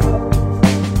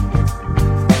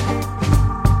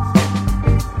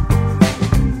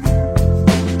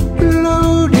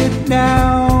 loaded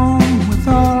down with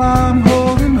all I'm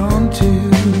holding on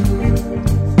to.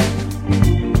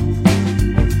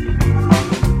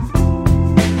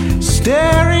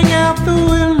 Staring out the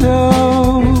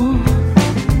window,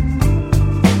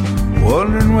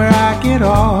 wondering where I get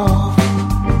off.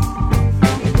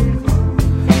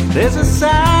 There's a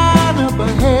sign up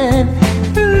ahead,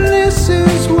 and this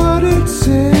is what it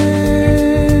says.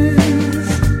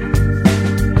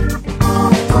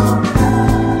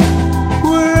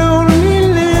 We're only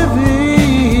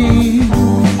living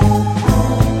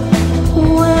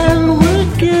when we're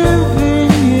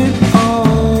giving it all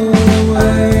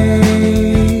away.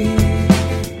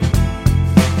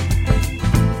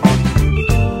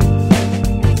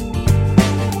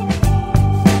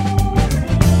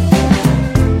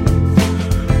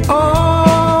 Oh,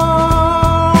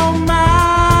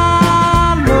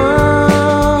 my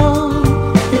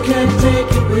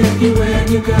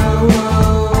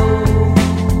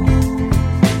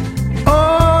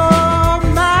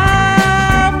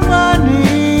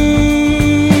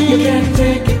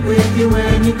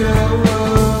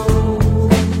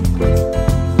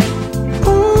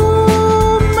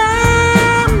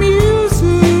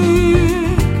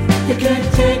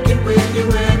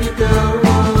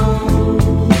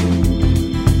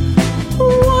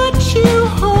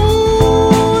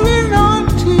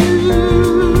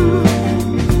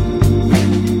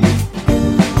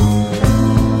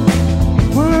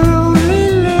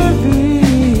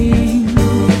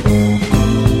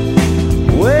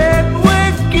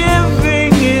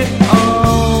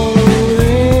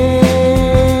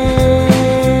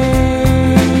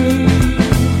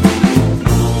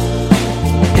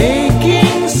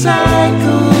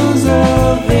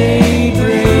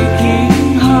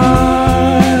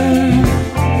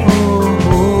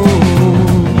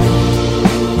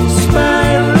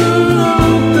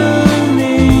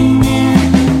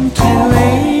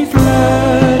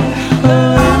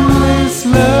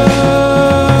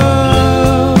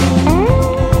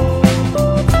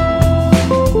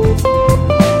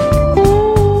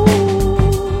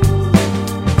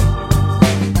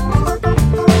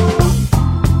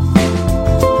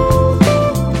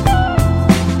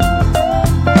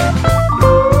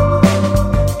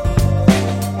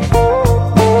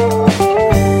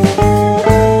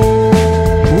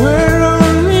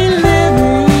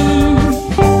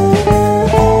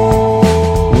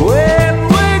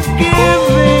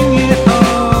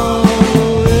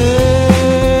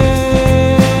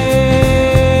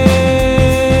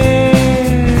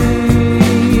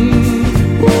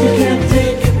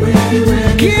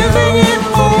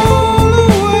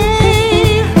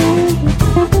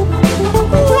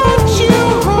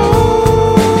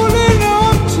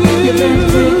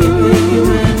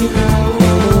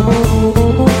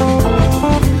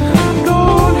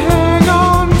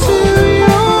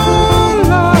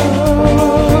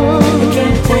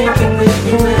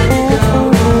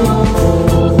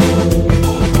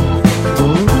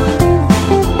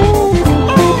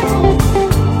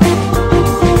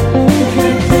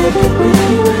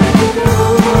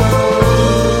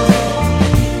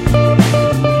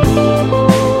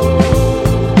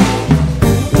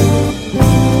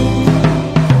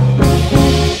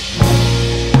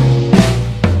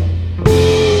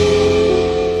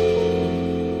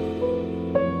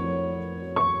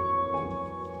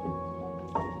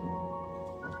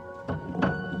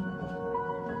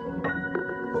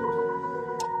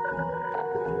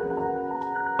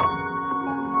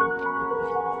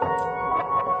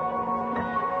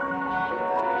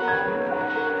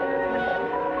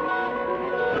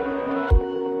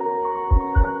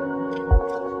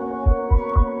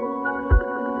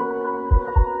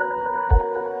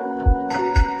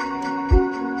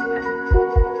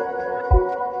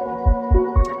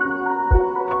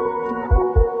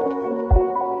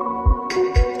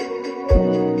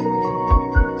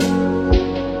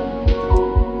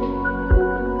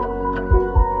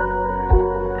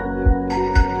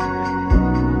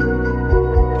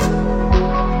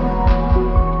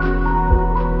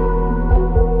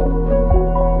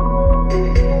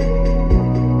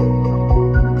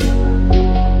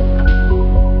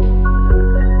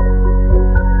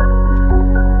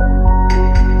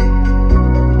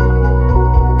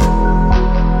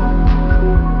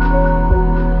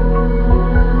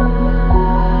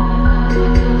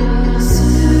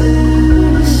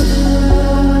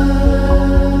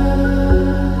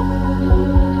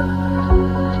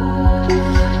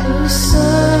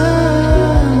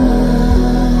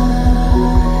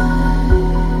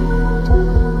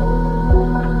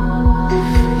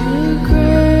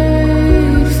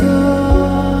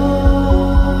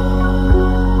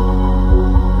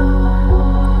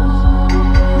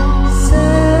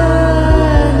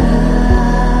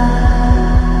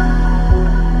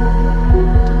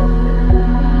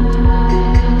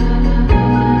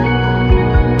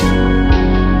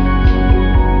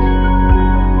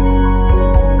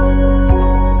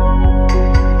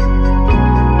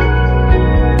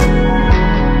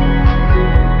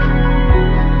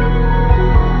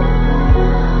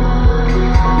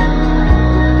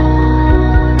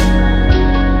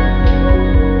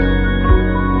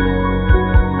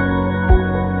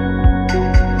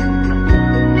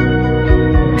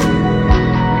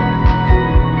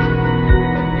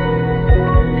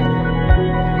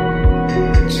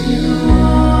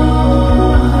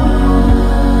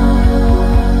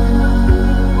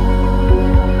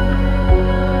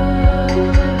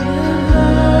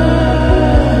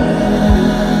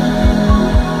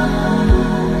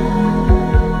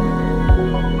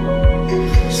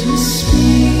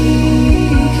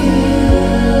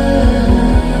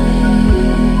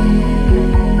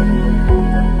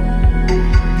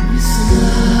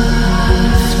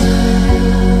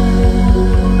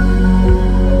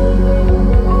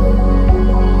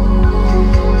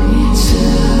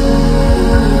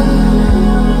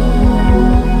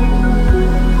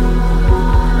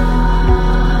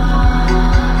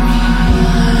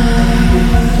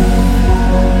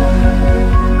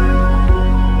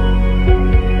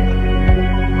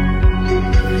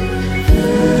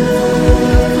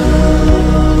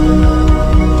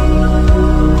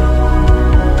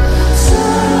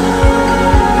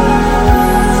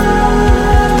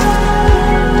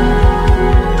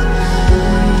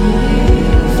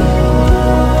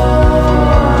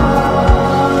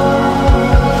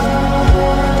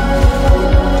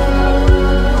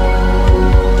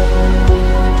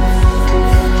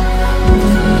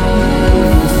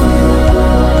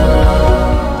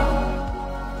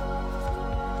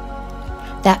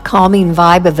calming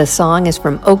vibe of the song is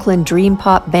from Oakland dream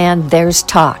pop band There's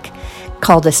Talk,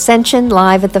 called Ascension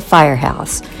Live at the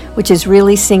Firehouse, which is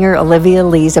really singer Olivia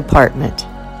Lee's apartment.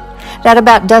 That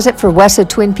about does it for West of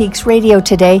Twin Peaks Radio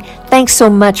today. Thanks so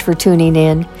much for tuning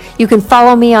in. You can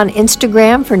follow me on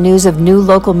Instagram for news of new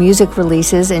local music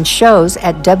releases and shows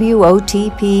at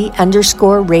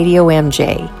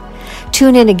WOTP_RadioMJ.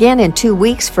 Tune in again in 2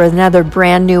 weeks for another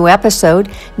brand new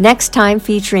episode, next time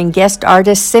featuring guest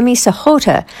artist Simi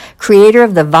Sahota, creator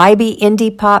of the vibey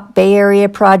indie pop Bay Area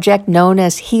project known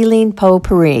as Healing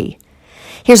Potpourri.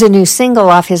 Here's a new single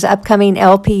off his upcoming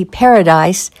LP,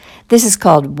 Paradise. This is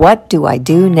called What Do I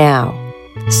Do Now?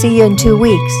 See you in 2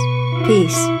 weeks.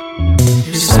 Peace.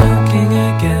 You're soaking